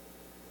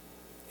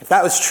 If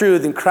that was true,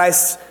 then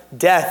Christ's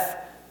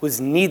death was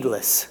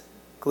needless.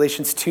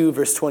 Galatians 2,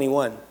 verse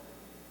 21.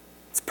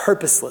 It's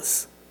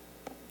purposeless.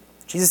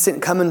 Jesus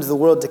didn't come into the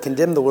world to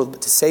condemn the world,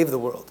 but to save the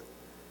world.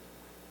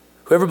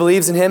 Whoever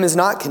believes in him is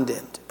not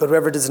condemned, but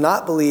whoever does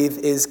not believe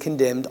is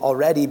condemned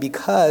already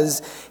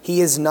because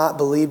he has not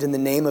believed in the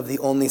name of the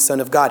only Son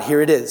of God.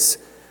 Here it is.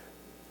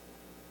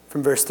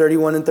 From verse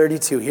 31 and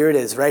 32. Here it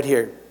is, right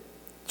here.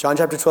 John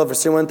chapter 12,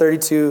 verse 31 and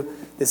 32.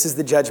 This is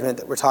the judgment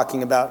that we're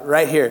talking about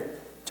right here.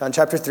 John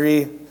chapter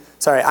 3.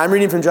 Sorry, I'm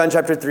reading from John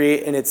chapter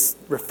 3, and it's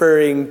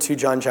referring to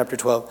John chapter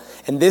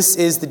 12. And this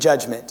is the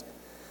judgment.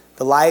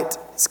 The light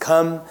has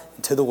come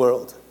into the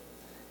world,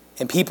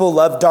 and people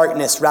love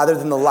darkness rather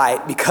than the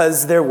light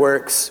because their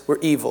works were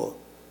evil.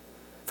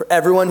 For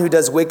everyone who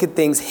does wicked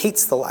things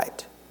hates the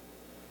light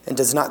and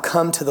does not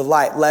come to the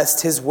light,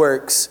 lest his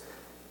works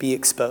be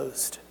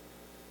exposed.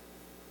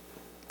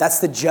 That's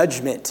the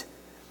judgment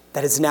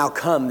that has now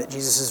come that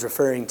Jesus is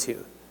referring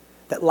to.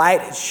 That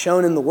light has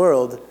shone in the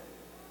world,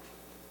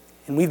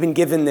 and we've been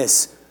given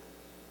this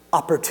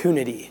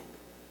opportunity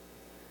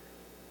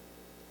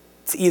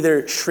to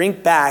either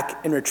shrink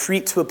back and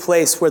retreat to a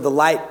place where the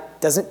light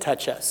doesn't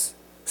touch us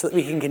so that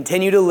we can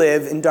continue to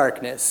live in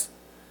darkness,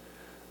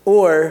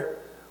 or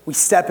we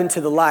step into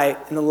the light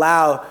and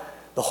allow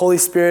the Holy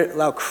Spirit,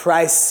 allow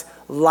Christ's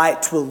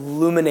light to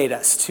illuminate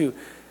us, to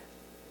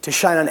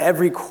shine on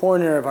every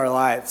corner of our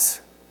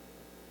lives.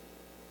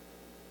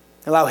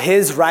 Allow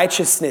his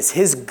righteousness,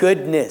 his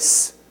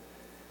goodness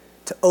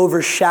to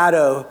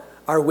overshadow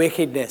our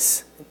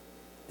wickedness,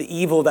 the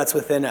evil that's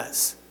within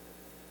us.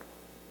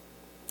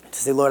 To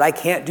say, Lord, I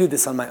can't do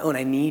this on my own.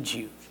 I need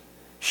you.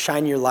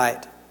 Shine your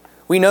light.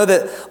 We know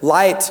that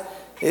light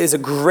is a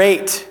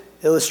great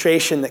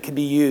illustration that can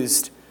be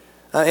used.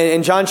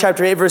 In John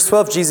chapter 8, verse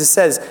 12, Jesus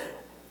says,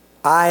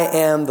 I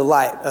am the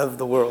light of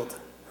the world.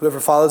 Whoever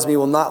follows me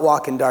will not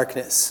walk in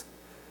darkness,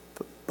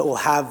 but will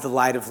have the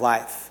light of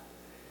life.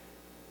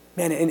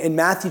 Man, in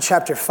Matthew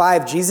chapter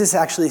 5, Jesus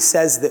actually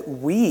says that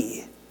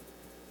we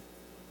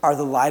are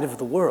the light of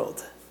the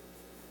world.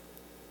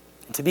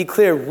 And to be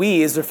clear,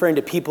 we is referring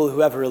to people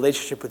who have a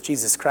relationship with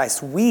Jesus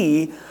Christ.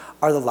 We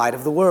are the light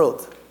of the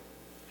world.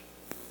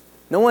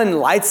 No one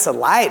lights a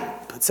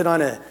light, puts it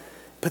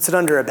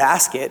under a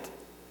basket.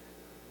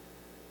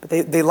 But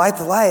they light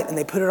the light and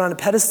they put it on a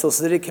pedestal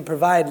so that it can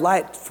provide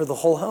light for the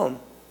whole home.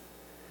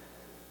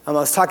 I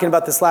was talking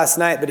about this last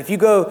night, but if you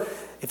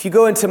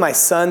go into my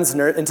son's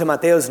into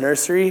Mateo's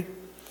nursery,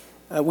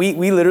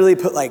 we literally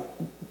put like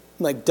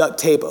duct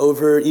tape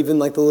over even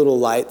like the little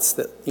lights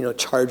that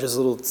charges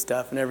little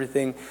stuff and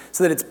everything,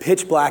 so that it's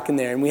pitch black in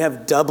there. And we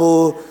have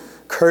double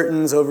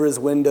curtains over his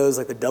windows,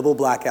 like the double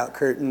blackout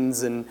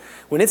curtains. And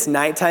when it's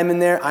nighttime in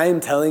there, I am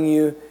telling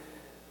you,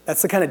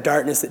 that's the kind of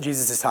darkness that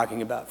Jesus is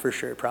talking about for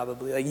sure,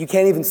 probably. Like you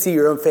can't even see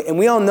your own face. And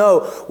we all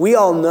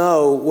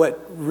know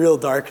what real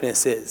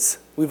darkness is.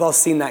 We've all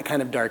seen that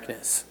kind of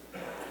darkness.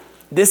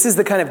 This is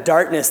the kind of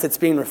darkness that's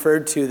being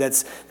referred to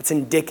that's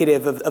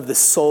indicative of the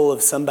soul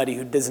of somebody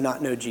who does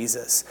not know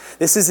Jesus.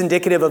 This is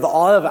indicative of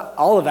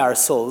all of our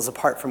souls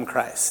apart from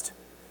Christ.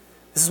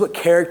 This is what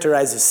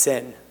characterizes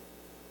sin.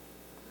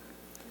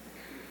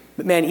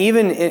 But man,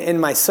 even in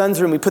my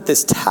son's room, we put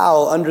this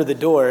towel under the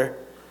door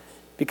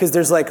because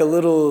there's like a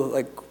little,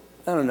 like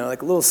a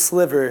little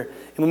sliver.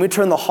 And when we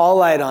turn the hall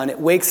light on, it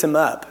wakes him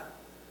up.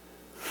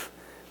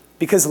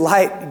 Because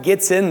light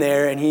gets in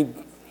there and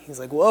he's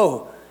like,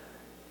 whoa.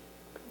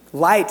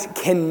 Light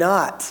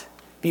cannot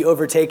be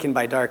overtaken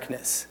by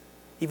darkness.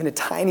 Even a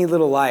tiny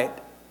little light.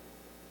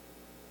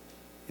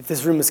 If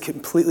this room was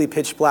completely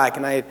pitch black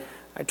and I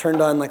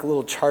turned on like a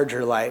little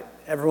charger light,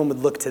 everyone would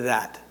look to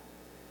that.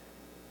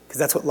 Because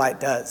that's what light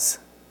does.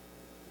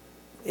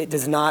 It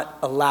does not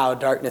allow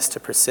darkness to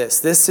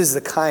persist. This is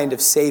the kind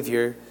of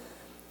Savior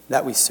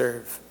that we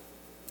serve.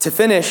 To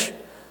finish,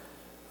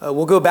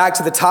 we'll go back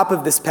to the top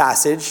of this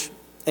passage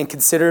and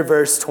consider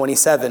verse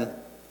 27.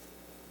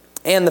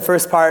 And the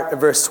first part of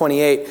verse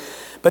 28.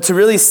 But to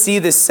really see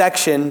this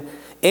section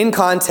in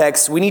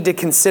context, we need to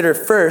consider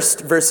first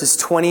verses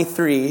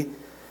 23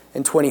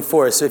 and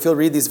 24. So if you'll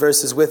read these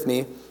verses with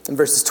me, in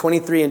verses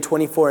 23 and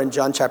 24 in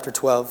John chapter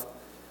 12.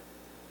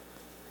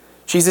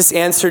 Jesus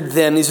answered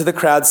them, these are the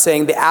crowds,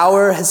 saying, the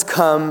hour has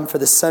come for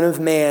the Son of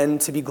Man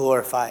to be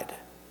glorified.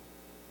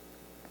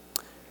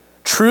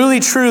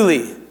 Truly,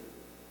 truly,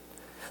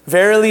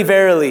 verily,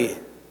 verily.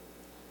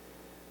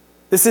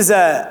 This is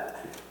a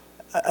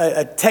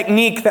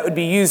technique that would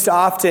be used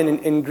often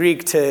in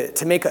Greek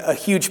to make a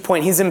huge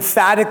point. He's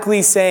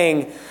emphatically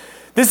saying,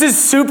 this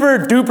is super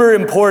duper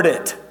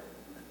important.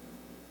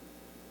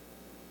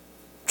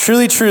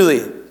 Truly,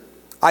 truly,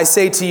 I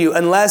say to you,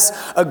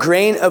 unless a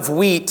grain of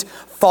wheat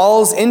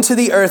falls into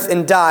the earth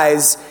and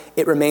dies,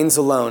 it remains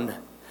alone.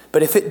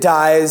 But if it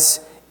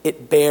dies,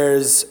 it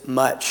bears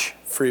much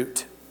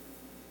fruit.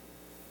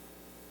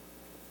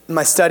 In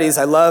my studies,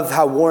 I love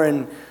how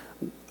Warren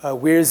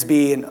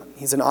Wiersbe, and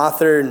he's an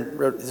author and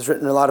has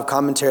written a lot of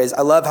commentaries.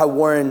 I love how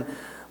Warren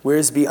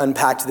Wiersbe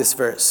unpacked this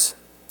verse.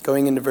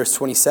 Going into verse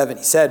 27,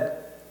 he said,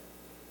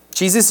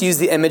 Jesus used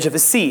the image of a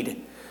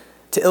seed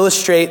to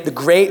illustrate the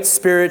great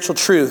spiritual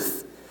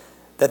truth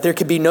that there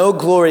could be no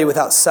glory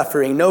without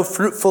suffering, no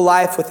fruitful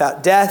life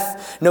without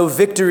death, no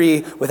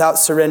victory without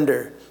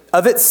surrender.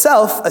 Of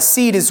itself, a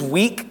seed is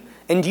weak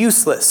and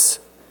useless,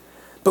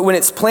 but when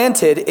it's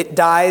planted, it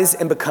dies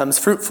and becomes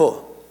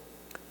fruitful.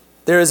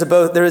 There is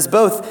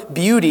both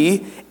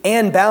beauty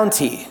and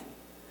bounty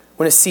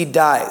when a seed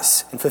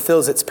dies and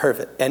fulfills its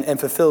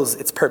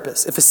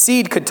purpose. If a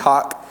seed could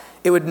talk,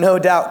 it would no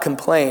doubt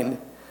complain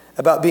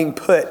about being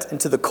put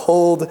into the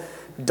cold,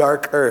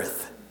 dark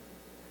earth.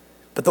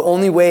 But the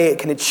only way it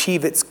can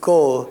achieve its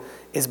goal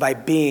is by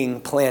being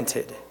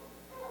planted.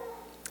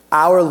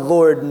 Our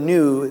Lord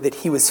knew that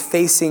he was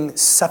facing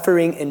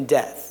suffering and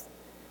death.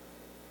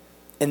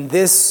 And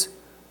this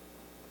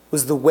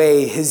was the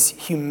way his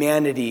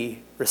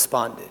humanity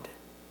responded.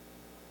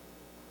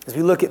 As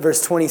we look at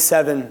verse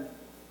 27,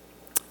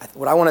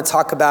 what I want to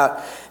talk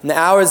about in the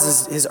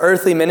hours his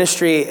earthly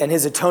ministry and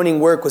his atoning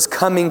work was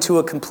coming to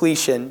a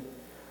completion,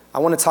 I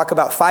want to talk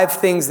about 5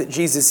 things that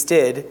Jesus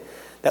did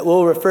that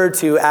we'll refer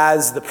to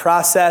as the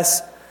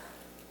process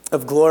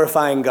of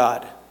glorifying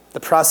God. The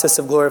process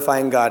of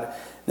glorifying God.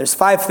 There's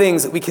 5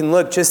 things that we can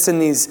look just in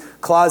these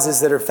clauses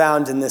that are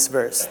found in this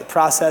verse. The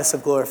process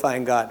of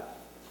glorifying God.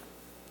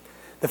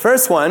 The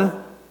first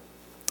one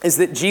is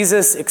that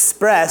Jesus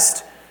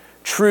expressed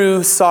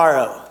true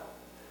sorrow.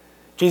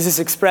 Jesus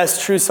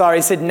expressed true sorrow.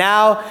 He said,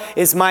 "Now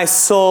is my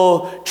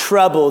soul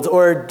troubled,"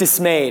 or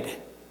dismayed.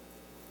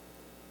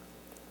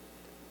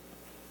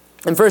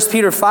 In 1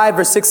 Peter 5,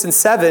 verse 6 and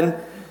 7,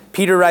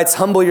 Peter writes,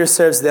 "Humble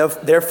yourselves,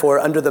 therefore,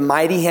 under the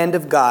mighty hand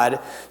of God,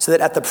 so that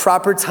at the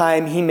proper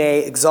time he may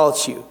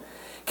exalt you,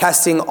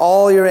 casting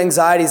all your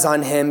anxieties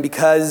on him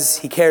because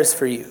he cares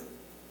for you."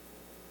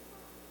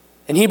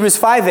 In Hebrews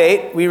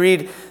 5:8, we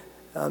read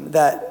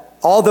that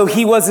although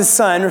he was a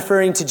son,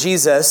 referring to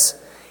Jesus,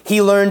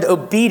 he learned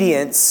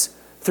obedience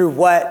through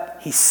what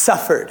he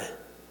suffered.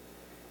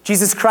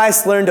 Jesus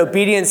Christ learned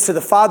obedience to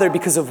the Father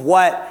because of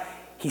what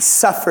he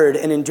suffered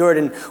and endured.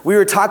 And we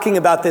were talking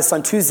about this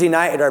on Tuesday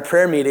night at our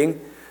prayer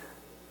meeting,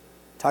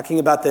 talking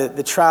about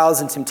the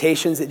trials and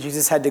temptations that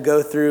Jesus had to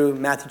go through,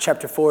 Matthew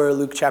chapter 4,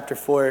 Luke chapter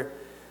 4.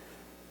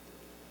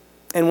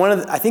 And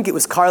I think it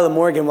was Carla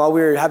Morgan, while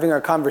we were having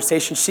our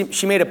conversation,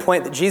 she made a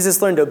point that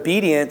Jesus learned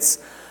obedience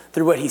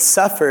through what he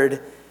suffered,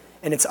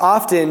 and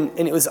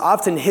it was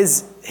often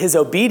his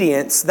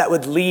obedience that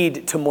would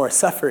lead to more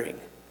suffering.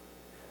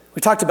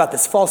 We talked about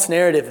this false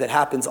narrative that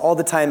happens all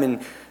the time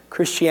in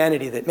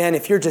Christianity, that, man,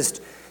 if you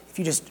just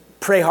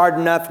pray hard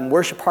enough and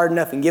worship hard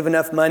enough and give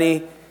enough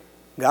money,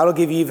 God will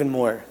give you even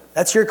more.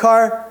 That's your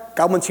car,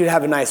 God wants you to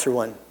have a nicer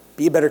one.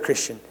 Be a better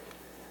Christian.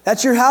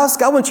 That's your house,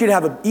 God wants you to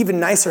have an even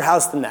nicer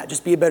house than that.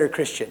 Just be a better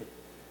Christian.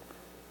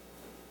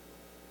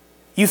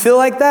 You feel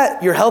like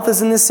that? Your health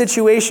is in this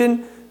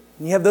situation?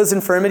 You have those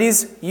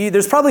infirmities?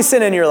 There's probably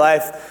sin in your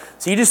life,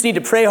 so you just need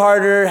to pray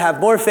harder, have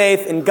more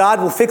faith, and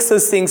God will fix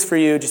those things for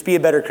you. Just be a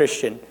better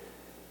Christian.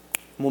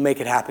 And we'll make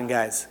it happen,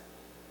 guys.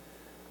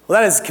 Well,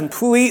 that is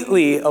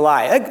completely a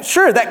lie.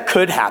 Sure, that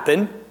could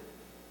happen.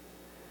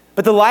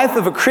 But the life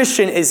of a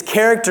Christian is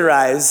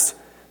characterized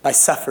by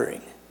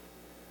suffering.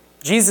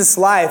 Jesus'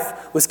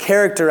 life was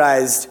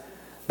characterized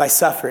by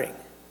suffering.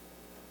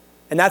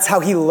 And that's how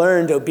he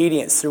learned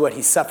obedience, through what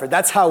he suffered.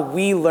 That's how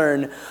we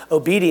learn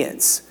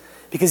obedience.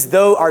 Because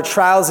though our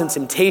trials and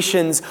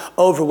temptations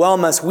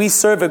overwhelm us, we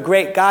serve a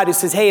great God who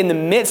says, hey, in the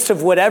midst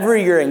of whatever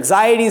your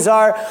anxieties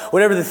are,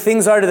 whatever the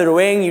things are that are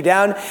weighing you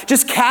down,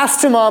 just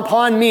cast them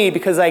upon me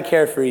because I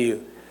care for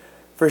you.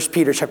 1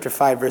 Peter chapter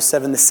 5, verse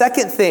 7. The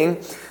second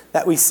thing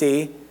that we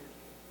see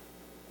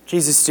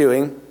Jesus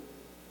doing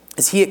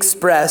is he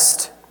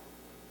expressed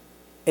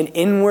an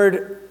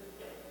inward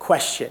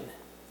question.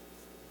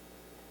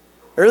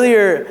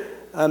 Earlier,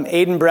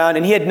 Aiden Brown,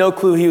 and he had no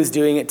clue he was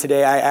doing it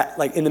today.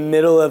 Like in the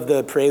middle of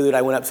the prelude,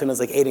 I went up to him and I was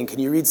like, Aiden, can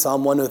you read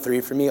Psalm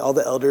 103 for me? All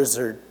the elders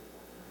are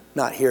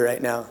not here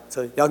right now,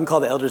 so y'all can call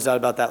the elders out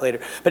about that later.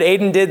 But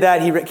Aiden did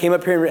that. He came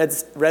up here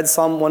and read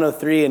Psalm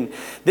 103, and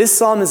this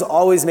psalm has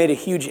always made a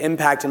huge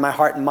impact in my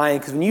heart and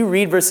mind, because when you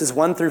read verses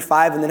 1 through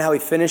 5 and then how he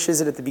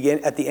finishes it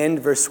at the end,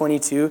 verse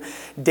 22,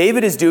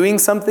 David is doing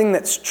something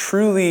that's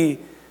truly,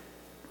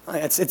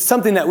 it's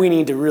something that we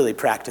need to really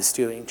practice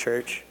doing,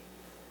 church.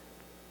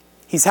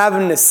 He's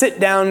having a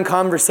sit-down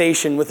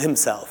conversation with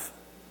himself.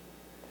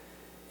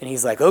 And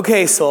he's like,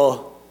 okay,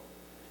 soul,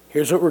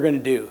 here's what we're going to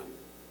do.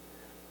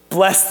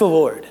 Bless the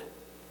Lord.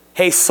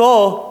 Hey,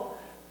 soul,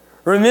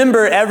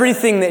 remember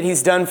everything that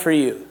he's done for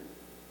you.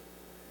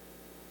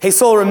 Hey,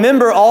 soul,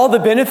 remember all the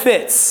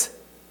benefits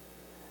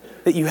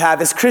that you have.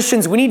 As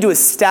Christians, we need to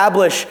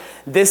establish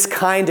this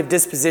kind of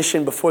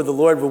disposition before the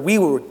Lord, where we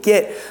will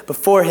get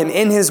before him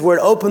in his word,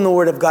 open the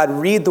word of God,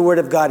 read the word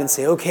of God, and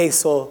say, okay,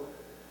 soul,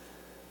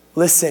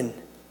 Listen,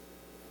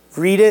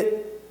 read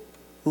it,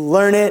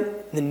 learn it,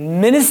 and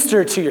then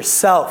minister to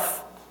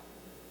yourself.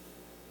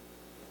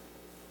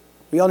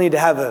 We all need to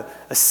have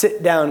a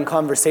sit-down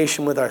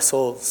conversation with our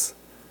souls.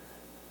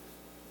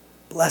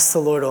 Bless the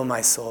Lord, O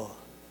my soul.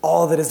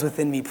 All that is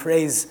within me,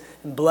 praise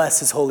and bless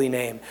his holy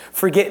name.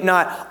 Forget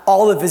not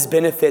all of his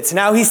benefits.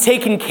 Now he's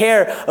taken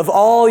care of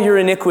all your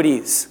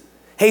iniquities.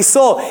 Hey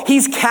soul,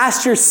 he's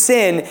cast your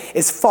sin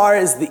as far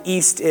as the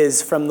east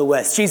is from the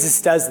west.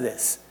 Jesus does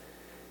this.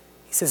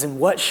 He says, and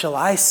what shall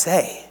I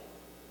say?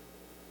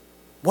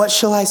 What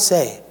shall I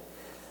say?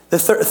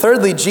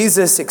 Thirdly,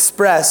 Jesus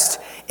expressed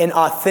an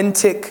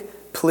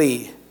authentic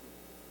plea.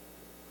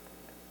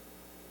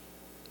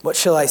 What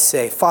shall I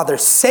say? Father,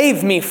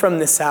 save me from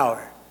this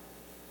hour.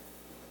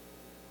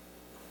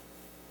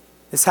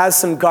 This has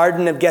some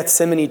Garden of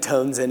Gethsemane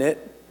tones in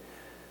it.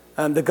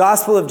 The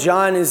Gospel of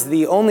John is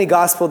the only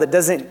gospel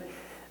that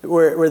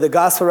where the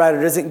gospel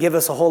writer doesn't give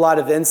us a whole lot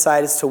of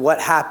insight as to what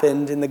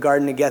happened in the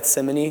Garden of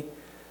Gethsemane.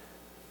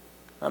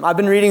 I've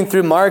been reading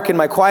through Mark in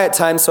my quiet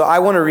time, so I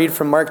want to read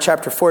from Mark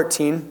chapter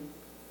 14,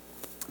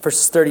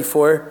 verses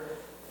 34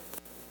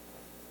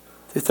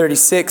 through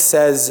 36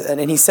 says, and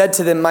he said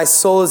to them, my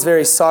soul is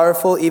very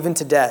sorrowful, even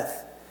to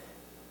death.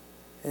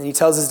 And he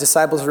tells his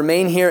disciples,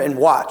 remain here and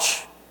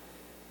watch.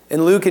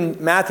 In Luke and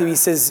Matthew, he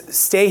says,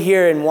 stay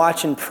here and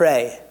watch and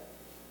pray.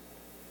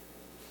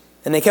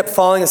 And they kept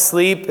falling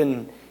asleep,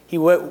 and he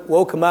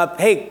woke them up.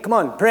 Hey, come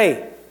on,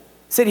 pray.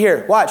 Sit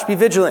here, watch, be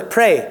vigilant,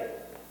 pray.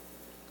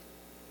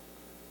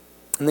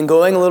 And then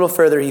going a little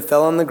further, he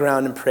fell on the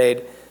ground and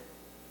prayed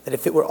that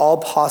if it were all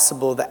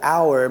possible, the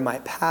hour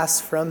might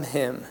pass from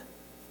him.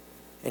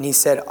 And he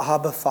said,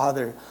 Abba,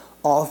 Father,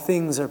 all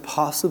things are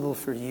possible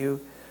for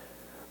you.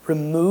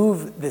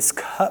 Remove this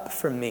cup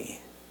from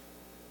me.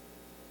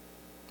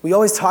 We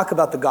always talk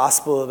about the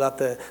gospel, about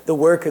the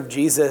work of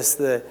Jesus.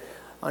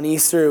 On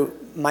Easter,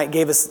 Mike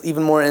gave us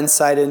even more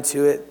insight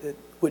into it,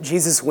 what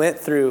Jesus went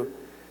through.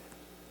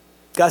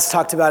 Gus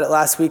talked about it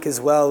last week as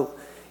well.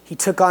 He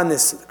took on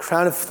this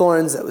crown of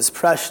thorns that was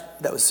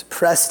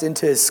pressed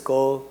into his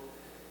skull.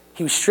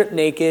 He was stripped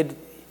naked,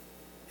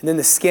 and then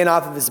the skin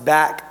off of his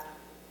back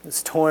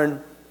was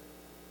torn.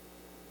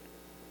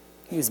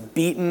 He was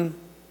beaten.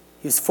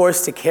 He was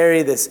forced to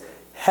carry this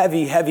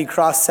heavy, heavy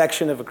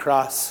cross-section of a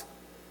cross.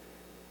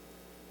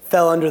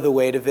 Fell under the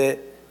weight of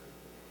it,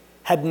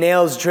 had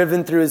nails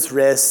driven through his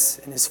wrists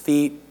and his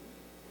feet,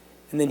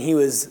 and then he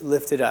was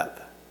lifted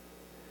up.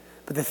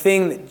 But the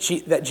thing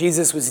that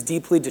Jesus was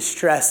deeply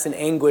distressed and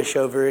anguish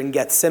over in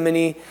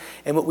Gethsemane,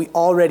 and what we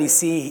already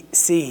see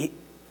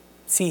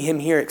him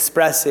here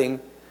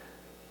expressing,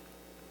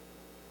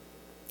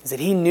 is that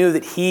he knew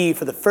that he,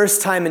 for the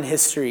first time in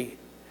history,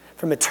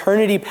 from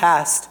eternity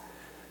past,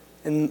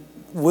 and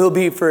will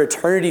be for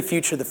eternity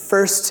future, the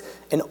first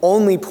and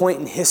only point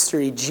in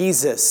history,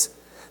 Jesus,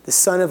 the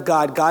Son of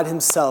God, God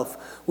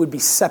himself, would be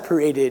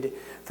separated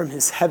from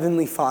his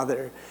heavenly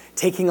Father,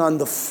 taking on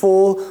the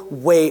full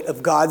weight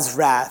of God's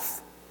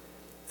wrath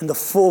and the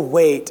full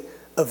weight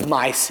of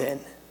my sin,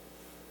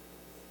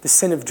 the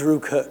sin of Drew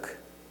Cook.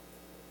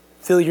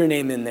 Fill your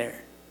name in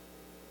there.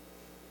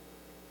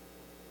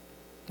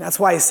 That's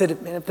why I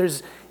said, man, if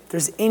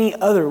there's any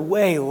other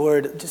way,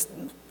 Lord, just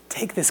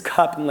take this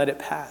cup and let it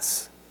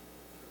pass.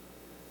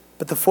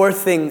 But the fourth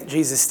thing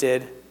Jesus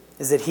did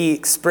is that he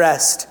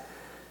expressed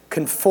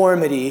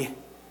conformity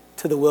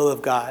to the will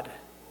of God.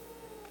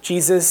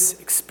 Jesus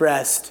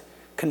expressed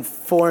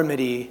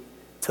conformity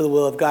to the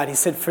will of God. He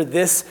said,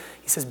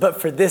 but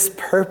for this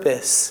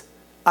purpose,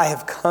 I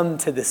have come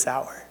to this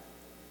hour.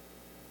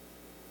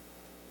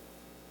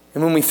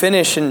 And when we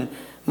finish in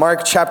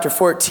Mark chapter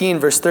 14,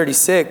 verse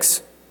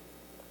 36,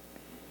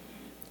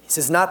 he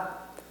says, not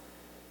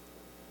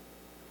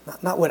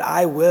what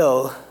I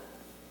will,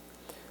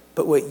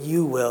 but what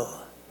you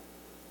will.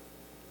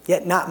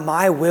 Yet not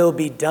my will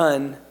be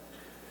done,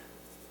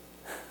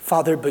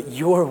 Father, but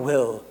your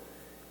will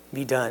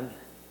be done.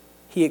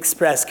 He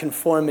expressed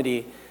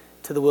conformity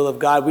to the will of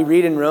God. We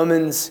read in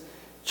Romans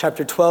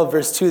chapter 12,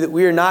 verse 2, that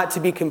we are not to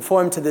be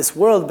conformed to this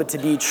world, but to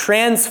be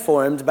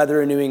transformed by the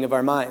renewing of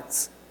our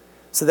minds,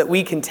 so that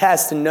we can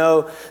test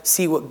and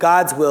see what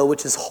God's will,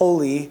 which is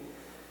holy,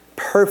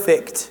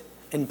 perfect,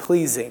 and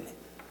pleasing.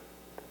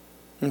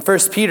 In 1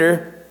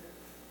 Peter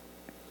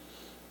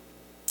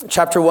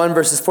chapter 1,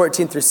 verses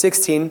 14 through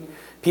 16,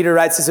 Peter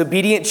writes, as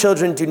obedient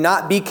children, do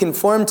not be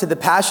conformed to the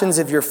passions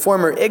of your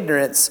former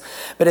ignorance,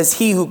 but as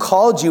he who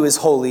called you is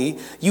holy,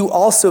 you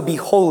also be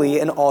holy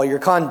in all your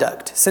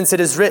conduct. Since it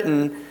is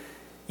written,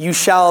 you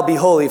shall be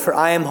holy, for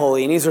I am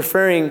holy. And he's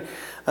referring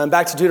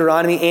back to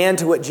Deuteronomy and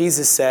to what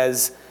Jesus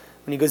says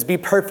when he goes, be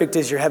perfect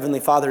as your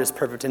heavenly Father is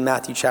perfect in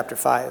Matthew chapter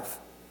 5.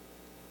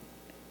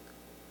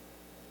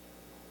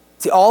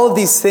 See, all of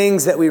these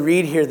things that we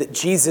read here that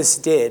Jesus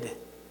did,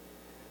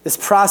 this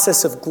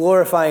process of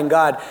glorifying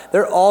God,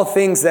 they're all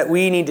things that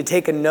we need to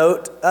take a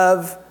note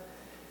of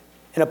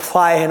and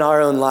apply in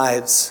our own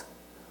lives.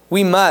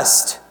 We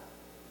must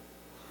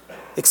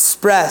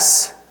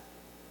express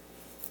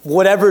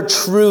whatever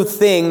true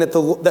thing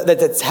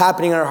that's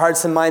happening in our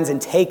hearts and minds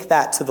and take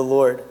that to the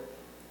Lord.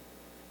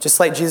 Just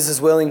like Jesus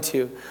is willing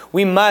to.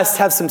 We must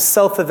have some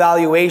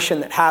self-evaluation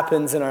that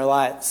happens in our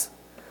lives.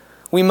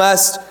 We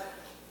must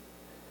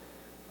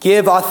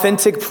give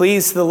authentic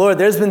pleas to the Lord.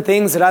 There's been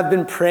things that I've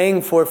been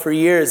praying for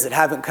years that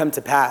haven't come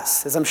to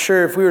pass. As I'm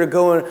sure if we were to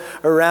go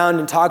around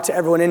and talk to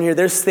everyone in here,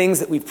 there's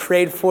things that we've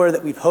prayed for,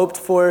 that we've hoped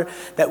for,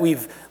 that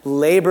we've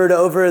labored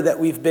over, that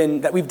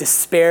we've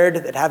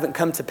despaired, that haven't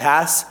come to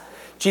pass.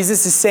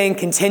 Jesus is saying,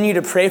 continue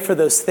to pray for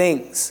those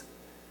things.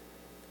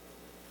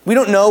 We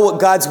don't know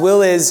what God's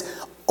will is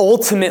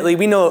ultimately.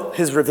 We know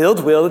his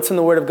revealed will, it's in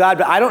the Word of God,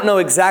 but I don't know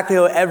exactly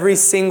how every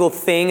single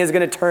thing is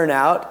going to turn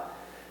out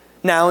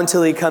now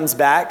until he comes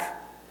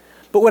back.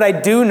 But what I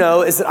do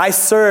know is that I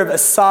serve a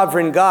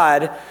sovereign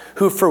God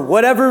who, for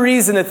whatever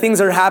reason the things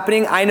are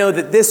happening, I know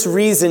that this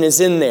reason is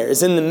in there,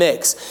 is in the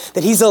mix.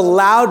 That he's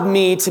allowed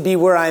me to be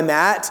where I'm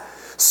at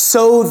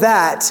so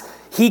that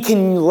he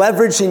can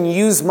leverage and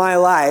use my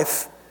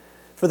life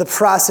for the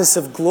process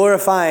of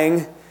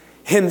glorifying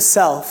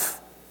himself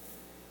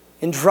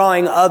and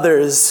drawing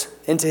others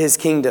into his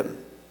kingdom.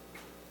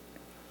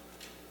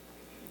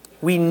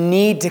 We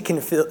need to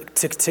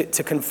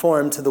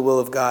conform to the will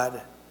of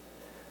God.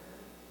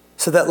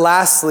 So that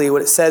lastly,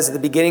 what it says at the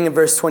beginning of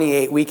verse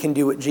 28, we can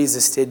do what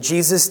Jesus did.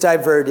 Jesus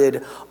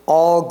diverted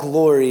all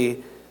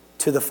glory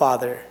to the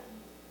Father.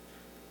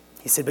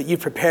 He said, but you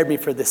prepared me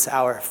for this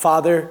hour.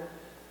 Father,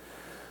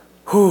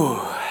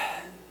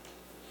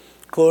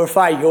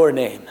 glorify your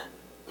name.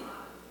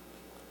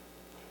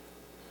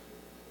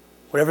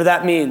 Whatever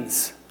that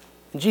means.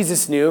 And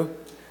Jesus knew.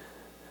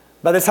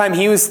 By the time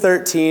he was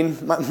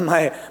 13,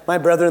 my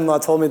brother-in-law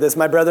told me this.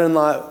 My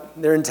brother-in-law,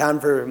 they're in town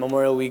for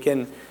Memorial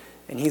Weekend,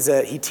 and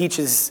he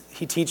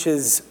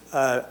teaches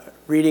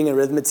reading,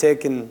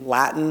 arithmetic, and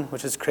Latin,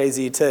 which is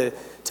crazy to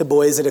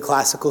boys at a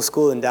classical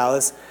school in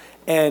Dallas.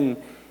 And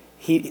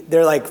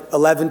they're like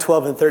 11,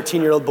 12, and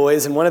 13-year-old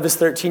boys, and one of his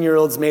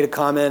 13-year-olds made a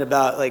comment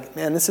about, like,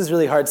 man, this is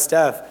really hard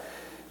stuff.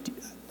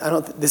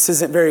 This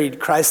isn't very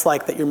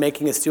Christ-like that you're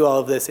making us do all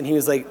of this. And he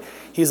was like,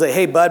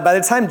 hey, bud, by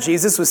the time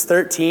Jesus was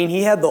 13,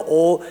 he had the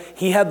whole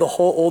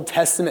Old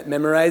Testament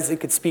memorized. He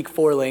could speak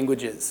 4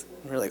 languages.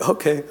 And we're like,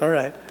 okay, all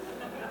right.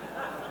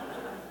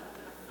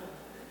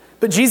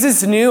 But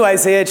Jesus knew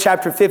Isaiah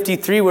chapter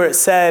 53 where it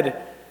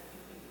said,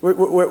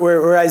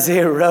 where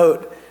Isaiah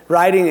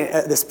writing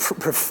this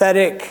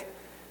prophetic,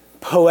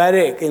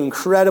 poetic,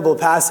 incredible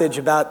passage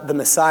about the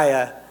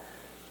Messiah.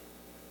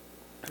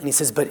 And he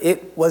says, but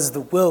it was the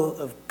will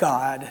of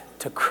God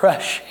to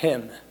crush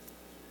him.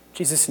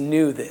 Jesus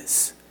knew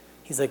this.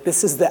 He's like,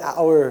 this is the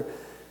hour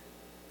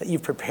that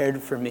you've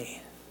prepared for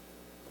me.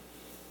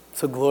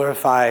 So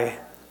glorify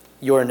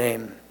your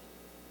name.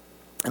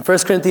 In 1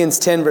 Corinthians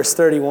 10, verse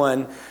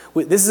 31,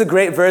 this is a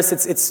great verse.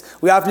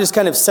 We often just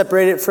kind of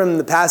separate it from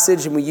the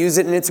passage and we use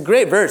it, and it's a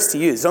great verse to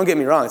use. Don't get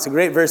me wrong. It's a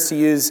great verse to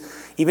use,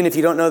 even if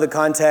you don't know the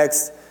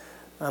context.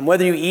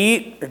 Whether you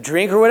eat or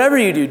drink or whatever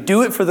you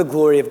do it for the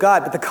glory of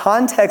God. But the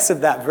context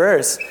of that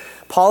verse,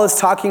 Paul is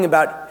talking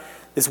about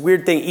this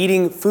weird thing,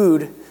 eating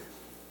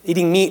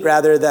meat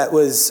that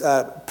was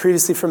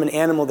previously from an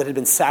animal that had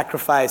been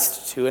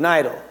sacrificed to an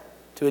idol,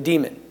 to a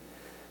demon.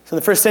 So in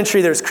the first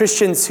century, there's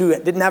Christians who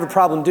didn't have a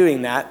problem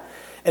doing that,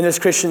 and there's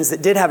Christians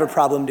that did have a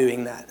problem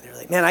doing that. They're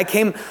like, man, I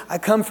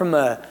come from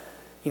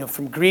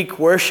from Greek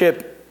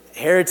worship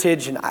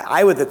heritage, and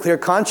I with a clear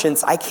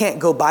conscience, I can't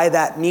go buy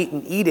that meat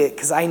and eat it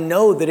because I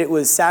know that it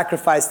was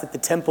sacrificed at the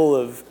temple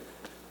of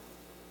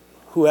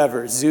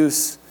whoever,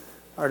 Zeus,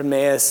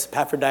 Artemis,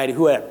 Aphrodite,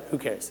 whoever, who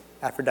cares,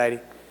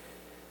 Aphrodite.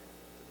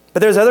 But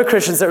there's other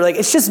Christians that are like,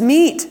 it's just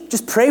meat.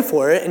 Just pray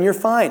for it and you're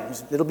fine.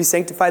 It'll be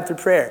sanctified through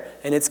prayer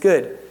and it's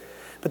good.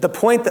 But the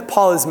point that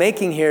Paul is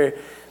making here,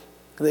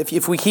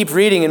 if we keep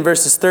reading in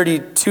verses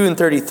 32 and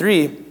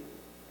 33,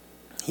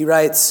 he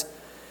writes,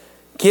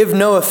 give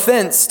no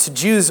offense to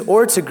Jews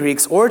or to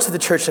Greeks or to the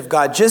church of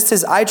God, just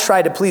as I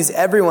try to please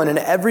everyone in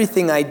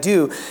everything I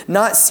do,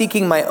 not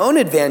seeking my own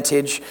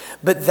advantage,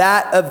 but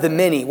that of the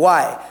many.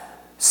 Why?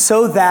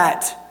 So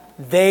that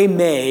they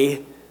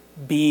may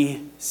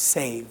be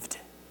saved.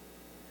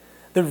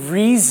 The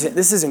reason,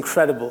 this is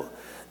incredible,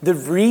 the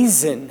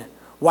reason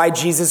why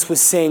Jesus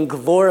was saying,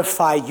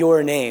 glorify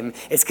your name,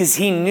 is because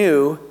he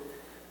knew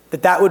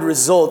that would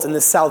result in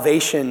the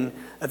salvation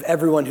of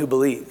everyone who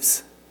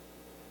believes.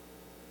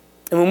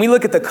 And when we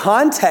look at the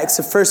context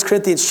of 1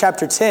 Corinthians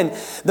chapter 10,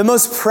 the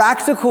most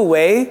practical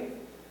way,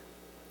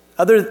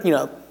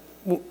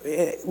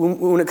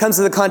 when it comes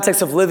to the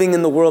context of living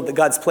in the world that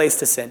God's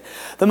placed us in,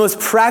 the most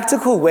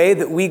practical way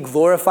that we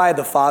glorify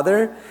the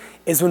Father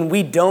is when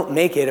we don't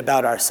make it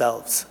about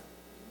ourselves.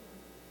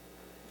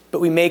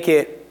 But we make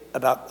it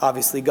about,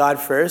 obviously, God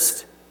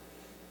first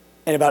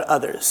and about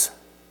others.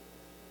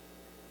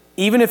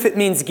 Even if it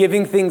means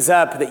giving things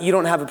up that you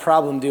don't have a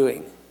problem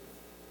doing.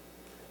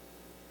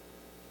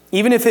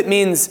 Even if it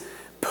means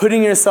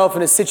putting yourself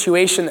in a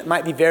situation that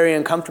might be very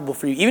uncomfortable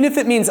for you. Even if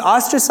it means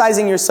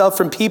ostracizing yourself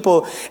from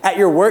people at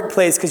your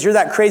workplace because you're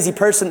that crazy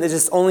person that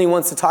just only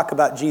wants to talk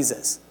about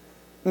Jesus.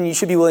 I mean, you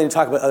should be willing to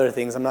talk about other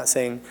things. I'm not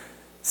saying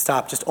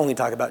stop, just only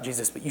talk about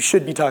Jesus, but you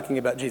should be talking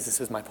about Jesus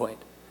is my point.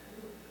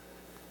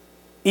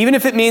 Even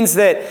if it means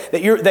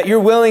that you're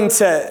willing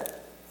to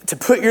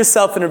put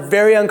yourself in a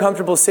very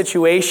uncomfortable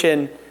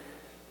situation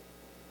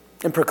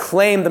and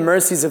proclaim the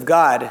mercies of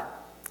God,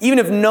 even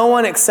if no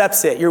one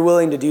accepts it, you're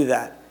willing to do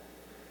that.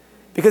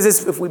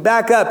 Because if we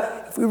back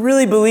up, if we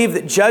really believe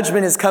that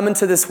judgment has come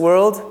into this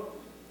world,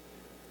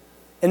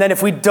 and then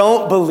if we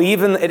don't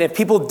believe and if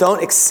people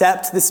don't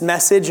accept this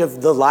message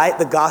of the light,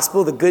 the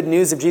gospel, the good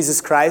news of Jesus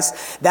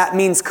Christ, that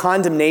means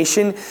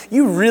condemnation.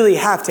 You really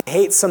have to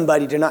hate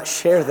somebody to not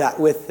share that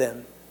with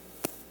them.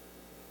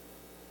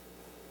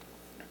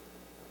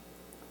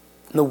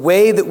 And the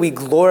way that we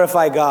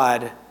glorify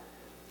God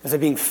is by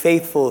being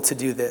faithful to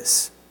do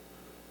this.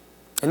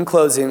 In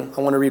closing,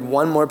 I want to read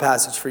one more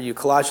passage for you.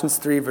 Colossians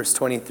 3, verse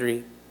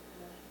 23.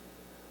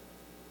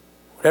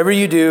 Whatever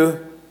you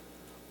do,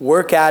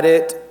 work at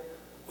it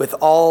with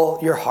all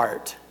your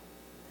heart,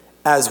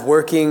 as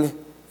working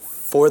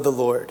for the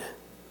Lord.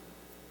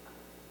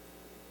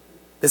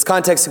 This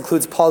context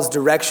includes Paul's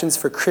directions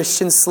for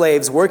Christian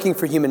slaves working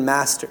for human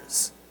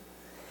masters.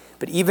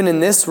 But even in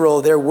this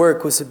role, their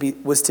work was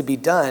to be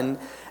done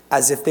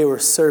as if they were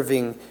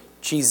serving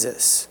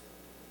Jesus.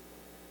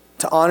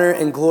 To honor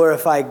and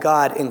glorify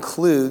God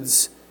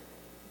includes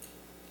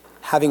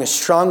having a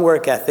strong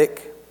work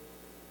ethic,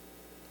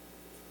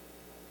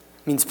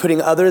 means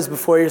putting others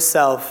before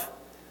yourself,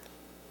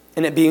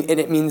 and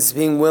it means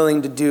being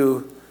willing to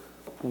do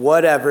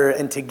whatever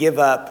and to give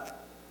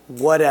up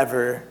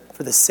whatever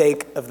for the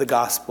sake of the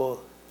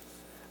gospel.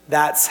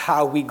 That's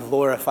how we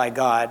glorify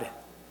God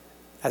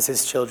as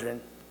his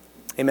children.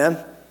 Amen?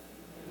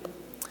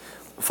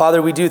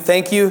 Father, we do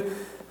thank you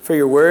for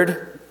your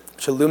word,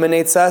 which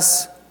illuminates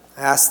us.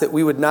 I ask that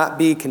we would not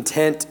be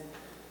content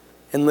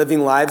in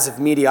living lives of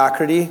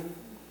mediocrity,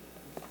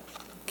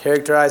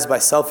 characterized by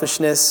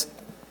selfishness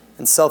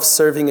and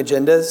self-serving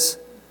agendas,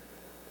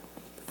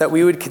 that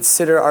we would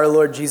consider our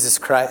Lord Jesus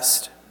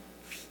Christ,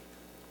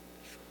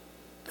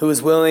 who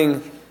was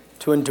willing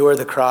to endure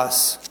the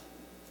cross.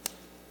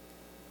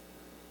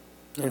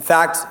 In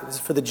fact, it was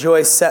for the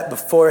joy set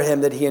before him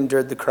that he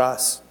endured the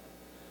cross.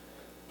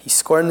 He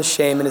scorned the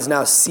shame and is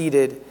now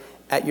seated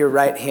at your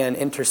right hand,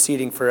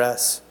 interceding for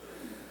us.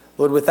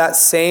 Lord, with that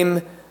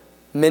same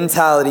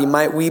mentality,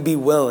 might we be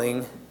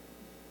willing,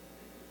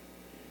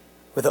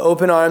 with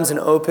open arms and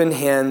open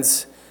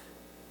hands,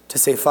 to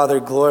say, Father,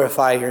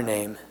 glorify your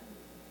name.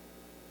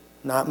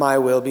 Not my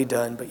will be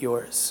done, but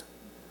yours.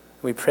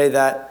 We pray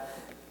that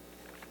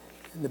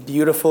in the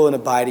beautiful and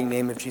abiding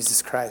name of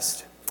Jesus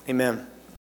Christ. Amen.